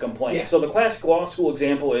disadvantage to complain. Yeah. So the classic law school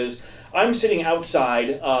example is, I'm sitting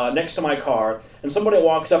outside next to my car, and somebody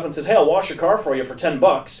walks up and says, hey, I'll wash your car for you for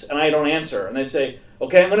 $10, and I don't answer. And they say,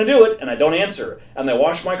 okay, I'm going to do it, and I don't answer. And they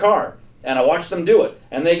wash my car. And I watch them do it,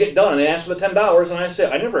 and they get done, and they ask for the $10, and I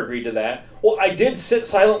say, I never agreed to that. Well, I did sit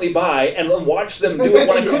silently by and watch them do it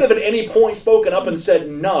when I could have at any point spoken up and said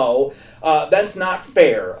no. That's not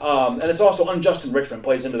fair, and it's also unjust enrichment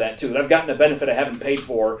plays into that too. That I've gotten a benefit I haven't paid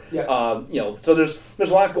for. Yeah. So there's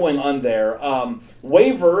a lot going on there.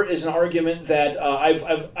 Waiver is an argument that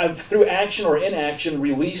I've through action or inaction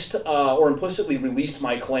released or implicitly released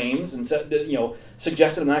my claims and said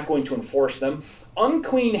suggested I'm not going to enforce them.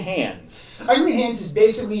 Unclean hands. Unclean hands is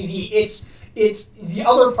basically it's the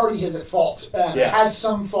other party is at fault, has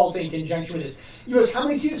some fault in conjunction with this. You most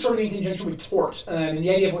commonly see this sort of in conjunction with tort, and the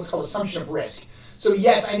idea of what's called assumption of risk. So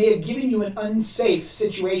yes, I may have given you an unsafe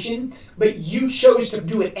situation, but you chose to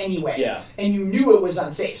do it anyway, and you knew it was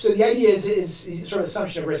unsafe. So the idea is sort of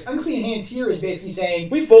assumption of risk. Unclean hands here is basically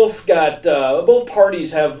saying we've both got both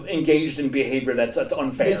parties have engaged in behavior that's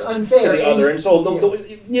unfair. It's unfair to the other, and so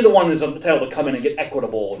neither one is entitled to come in and get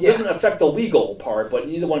equitable. It doesn't affect the legal part, but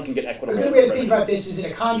neither one can get equitable. A good way to think about this is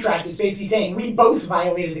in a contract. It's basically saying we both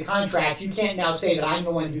violated the contract. You can't now say that I'm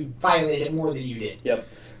the one who violated it more than you did. Yep.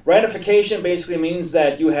 Ratification basically means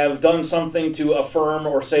that you have done something to affirm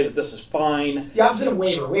or say that this is fine. The opposite of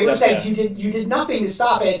waiver. Waiver says you did nothing to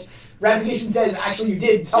stop it. Ratification says actually you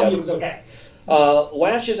did tell me it was okay.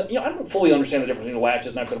 Latches, I don't fully understand the difference between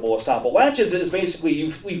latches and equitable estoppel. Latches is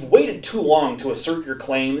basically we've waited too long to assert your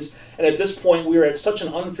claims, and at this point we're at such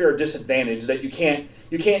an unfair disadvantage that you can't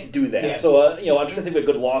do that. Yeah. So I'm trying to think of a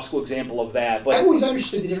good law school example of that. But I've always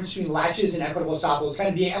understood the difference between latches and equitable estoppel. It's kind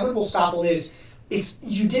of being equitable estoppel is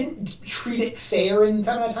you didn't treat it fair in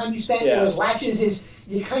the amount of time you spent, whereas Latches is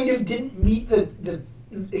you kind of didn't meet the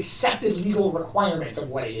accepted legal requirements of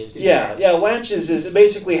what it is to do. Latches is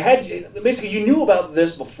basically you knew about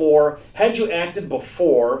this before. Had you acted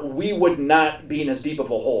before, we would not be in as deep of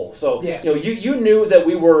a hole. So you knew that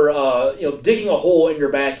we were digging a hole in your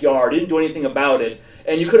backyard, didn't do anything about it.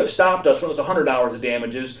 And you could have stopped us when it was $100 of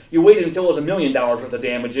damages. You waited until it was $1 million worth of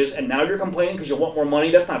damages, and now you're complaining because you want more money?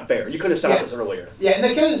 That's not fair. You could have stopped us earlier. Yeah, and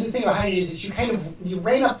the thing behind it is that you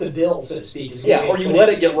ran up the bill, so to speak. Or you let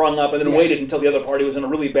it get rung up and then waited until the other party was in a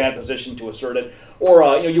really bad position to assert it.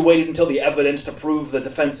 Or you waited until the evidence to prove the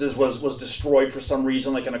defenses was destroyed for some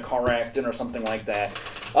reason, like in a car accident or something like that.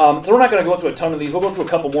 So we're not going to go through a ton of these. We'll go through a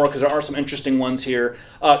couple more because there are some interesting ones here.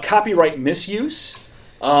 Copyright misuse.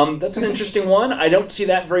 That's an interesting one. I don't see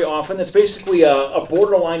that very often. It's basically a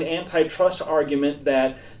borderline antitrust argument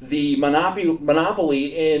that the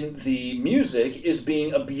monopoly in the music is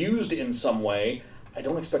being abused in some way. I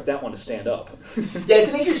don't expect that one to stand up.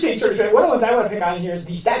 It's an interesting sort of. One of the ones I want to pick on here is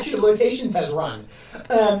the statute of limitations has run.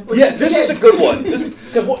 This is a good one.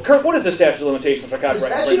 Kurt, what is the statute of limitations for copyright? The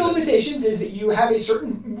statute of limitations is that you have a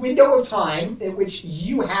certain window of time in which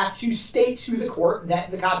you have to state to the court that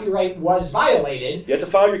the copyright was violated. You have to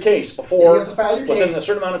file your case within a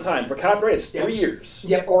certain amount of time. For copyright, it's 3 years.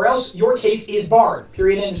 Or else your case is barred.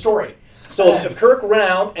 Period. End of story. So if Kirk went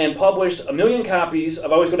out and published 1 million copies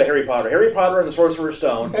of, I always go to Harry Potter and the Sorcerer's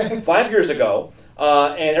Stone 5 years ago,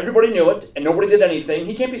 and everybody knew it, and nobody did anything,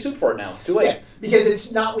 he can't be sued for it now. It's too late. Yeah, because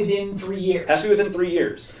it's not within 3 years. It has to be within 3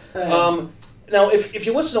 years. Now, if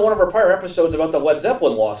you listen to one of our prior episodes about the Led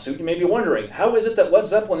Zeppelin lawsuit, you may be wondering, how is it that Led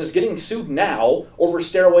Zeppelin is getting sued now over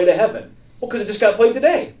Stairway to Heaven? Well, because it just got played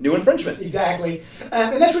today. New infringement. Exactly.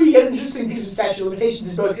 And that's where you get interesting things with statute of limitations.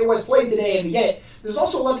 Is both it was played today and we get it. There's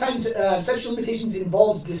also a lot of times statute of limitations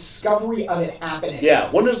involves discovery of it happening. Yeah.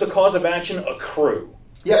 When does the cause of action accrue?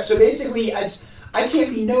 Yep. So basically, the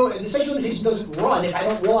statute of limitation doesn't run if I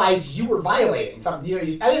don't realize you were violating something.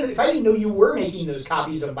 If I didn't know you were making those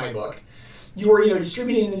copies of my book, you were,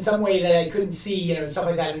 distributing them in some way that I couldn't see, and stuff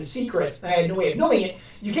like that in secret, and I had no way of knowing it.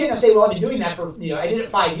 You can't now say, well, I've been doing that for, I did it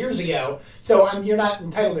 5 years ago, so you're not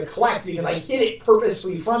entitled to collect because I hid it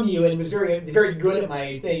purposely from you and was very, very good at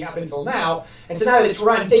my thing up until now. And so now that it's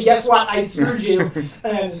run, hey, guess what? I screwed you, and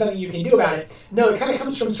there's nothing you can do about it. No, it kind of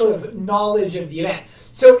comes from sort of knowledge of the event.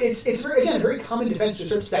 So it's very, again, a very common defense to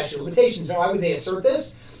assert statute of limitations. Now, why would they assert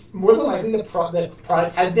this? More than likely, the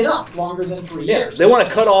product has been up longer than 3 years. They want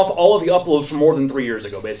to cut off all of the uploads from more than 3 years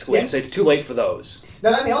ago, basically, and say it's too late for those.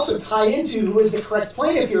 Now, that may also tie into who is the correct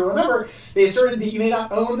plaintiff here. Remember, they asserted that you may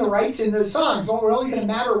not own the rights in those songs. Well, we're only going to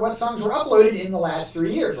matter what songs were uploaded in the last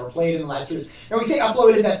 3 years or played in the last 3 years. Now, when we say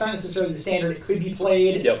uploaded, that's not necessarily the standard. It could be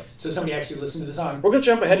played, so somebody actually listened to the song. We're going to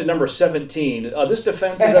jump ahead to number 17. This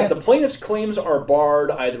defense is that the plaintiff's claims are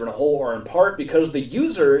barred either in whole or in part because the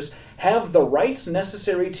users have the rights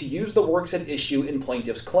necessary to use the works at issue in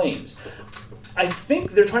plaintiff's claims. I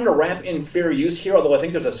think they're trying to wrap in fair use here, although I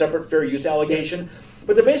think there's a separate fair use allegation.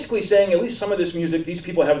 But they're basically saying at least some of this music, these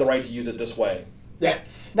people have the right to use it this way. Yeah.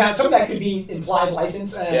 Now, some of that could be implied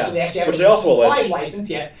license. So they actually have which they also implied allege.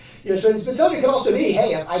 License, but some of it could also be,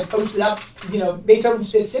 hey, I posted up,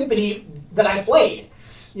 Beethoven's Fifth Symphony that I played.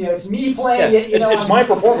 It's me playing it. It's my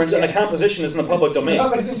performance, and the composition is in the public domain. The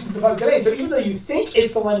composition is in the public domain. So even though you think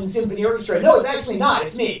it's the London Symphony Orchestra, no, it's actually not.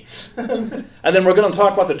 It's me. And then we're going to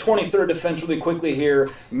talk about the 23rd defense really quickly here.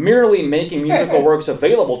 Merely making musical works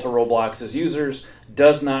available to Roblox's users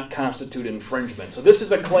does not constitute infringement. So this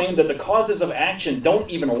is a claim that the causes of action don't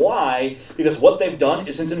even lie because what they've done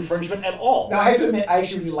isn't infringement at all. Now, I have to admit, I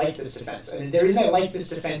actually really like this defense. And the reason I like this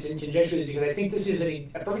defense in conjunction with it is because I think this is a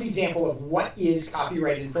perfect example of what is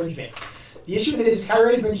copyright infringement. The issue that is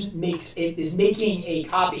copyright infringement is making a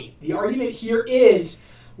copy. The argument here is,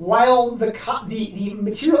 while the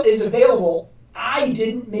material is available, I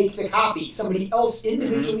didn't make the copy. Somebody else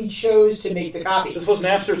individually chose to make the copy. This was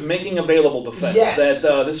Napster's making available defense. Yes.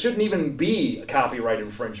 That this shouldn't even be a copyright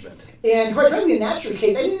infringement. And quite frankly, in Napster's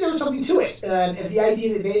case, I think there was something to it. The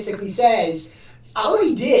idea that basically says, all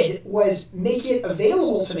I did was make it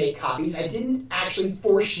available to make copies. I didn't actually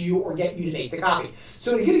force you or get you to make the copy.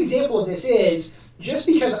 So a good example of this is, just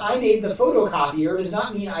because I made the photocopier does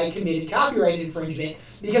not mean I committed copyright infringement,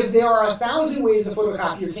 because there are 1,000 ways the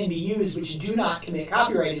photocopier can be used which do not commit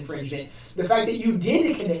copyright infringement. The fact that you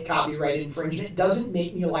did commit copyright infringement doesn't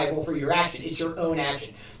make me liable for your action. It's your own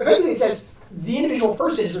action. But basically it says the individual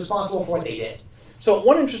person is responsible for what they did. So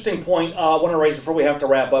one interesting point I want to raise before we have to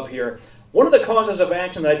wrap up here. One of the causes of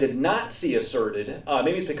action that I did not see asserted,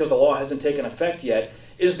 maybe it's because the law hasn't taken effect yet,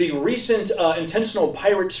 is the recent intentional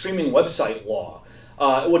pirate streaming website law,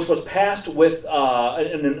 which was passed with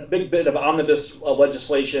a big bit of omnibus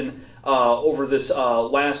legislation over this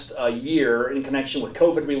last year in connection with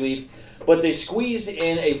COVID relief. But they squeezed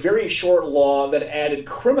in a very short law that added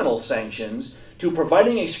criminal sanctions to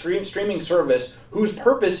providing a streaming service whose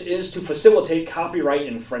purpose is to facilitate copyright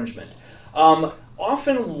infringement.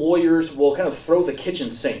 Often lawyers will kind of throw the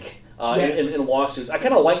kitchen sink in lawsuits. I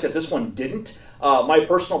kind of like that this one didn't. My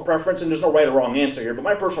personal preference, and there's no right or wrong answer here, but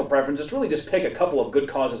my personal preference is to really just pick a couple of good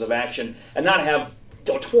causes of action and not have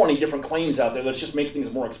 20 different claims out there. Let's just make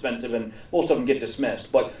things more expensive, and most of them get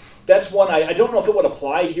dismissed. But that's one I don't know if it would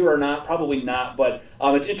apply here or not. Probably not. But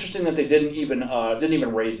it's interesting that they didn't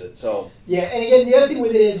even raise it. So yeah, and again, the other thing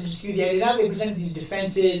with it is just the idea. Now they presented these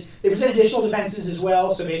defenses. They present additional defenses as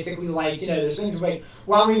well. So basically, there's things like,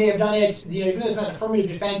 while we may have done it, even though it's not an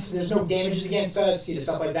affirmative defense, there's no damages against us.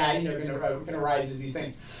 Stuff like that. Going to arise as these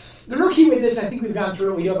things. The real key with this, I think we've gone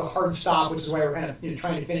through it. We do have a hard stop, which is why we're kind of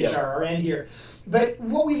trying to finish our end here. But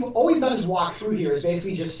all we've done is walk through here is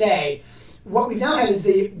basically just say, what we've now had is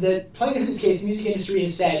the plaintiff in this case, the music industry,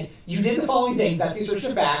 has said, you did the following things, that's the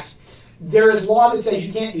assertion of facts. There is law that says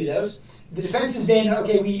you can't do those. The defense has been,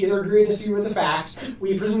 okay, we either agree or disagree with the facts.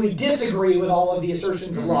 We presumably disagree with all of the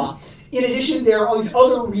assertions of law. In addition, there are all these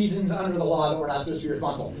other reasons under the law that we're not supposed to be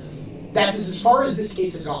responsible. That's as far as this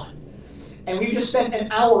case has gone. And we've just spent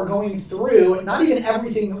an hour going through not even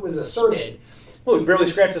everything that was asserted. Well, we barely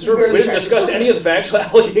scratched the surface. We didn't discuss any of the factual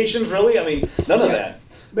allegations, really. I mean, none of that.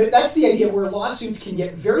 But that's the idea where lawsuits can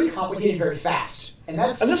get very complicated very fast. And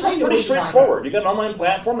this one's pretty straightforward. You got an online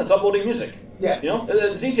platform that's uploading music. Yeah.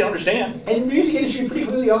 It's easy to understand. And the music industry pretty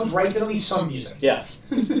clearly owns rights to at least some music. Yeah.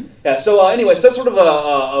 Yeah, so anyways, that's sort of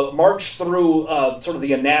a march through sort of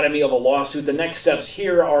the anatomy of a lawsuit. The next steps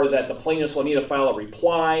here are that the plaintiffs will need to file a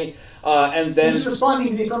reply, and then... This is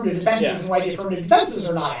responding to the affirmative defenses and why the affirmative defenses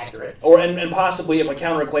are not accurate. And possibly if a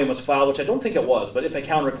counterclaim was filed, which I don't think it was, but if a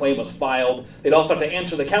counterclaim was filed, they'd also have to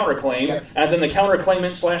answer the counterclaim, and then the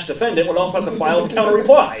counterclaimant/defendant would also have to file a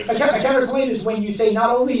counter-reply. A counterclaim is when you say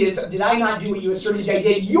not only did I not do what you asserted I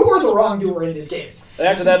did, you're the wrongdoer in this case. And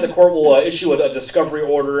after that, the court will issue a discovery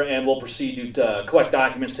order, and we'll proceed to collect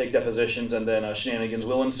documents, take depositions, and then shenanigans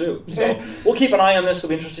will ensue. So we'll keep an eye on this. It'll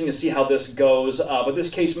be interesting to see how this goes. But this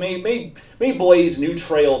case may blaze new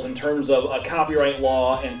trails in terms of copyright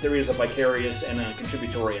law and theories of vicarious and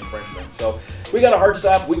contributory infringement. So we got a hard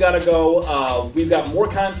stop. We got to go. We've got more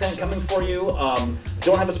content coming for you.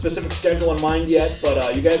 Don't have a specific schedule in mind yet,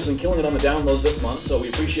 but you guys have been killing it on the downloads this month, so we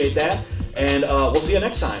appreciate that. And we'll see you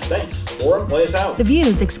next time. Thanks. Lauren, play us out. The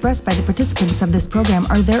views expressed by the participants of this program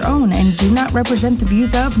are their own and do not represent the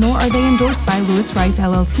views of, nor are they endorsed by Lewis Rice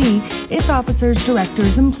LLC, its officers,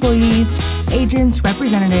 directors, employees, agents,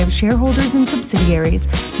 representatives, shareholders, and subsidiaries.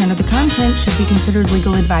 None of the content should be considered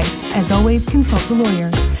legal advice. As always, consult a lawyer.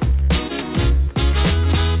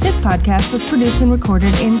 This podcast was produced and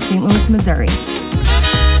recorded in St. Louis, Missouri.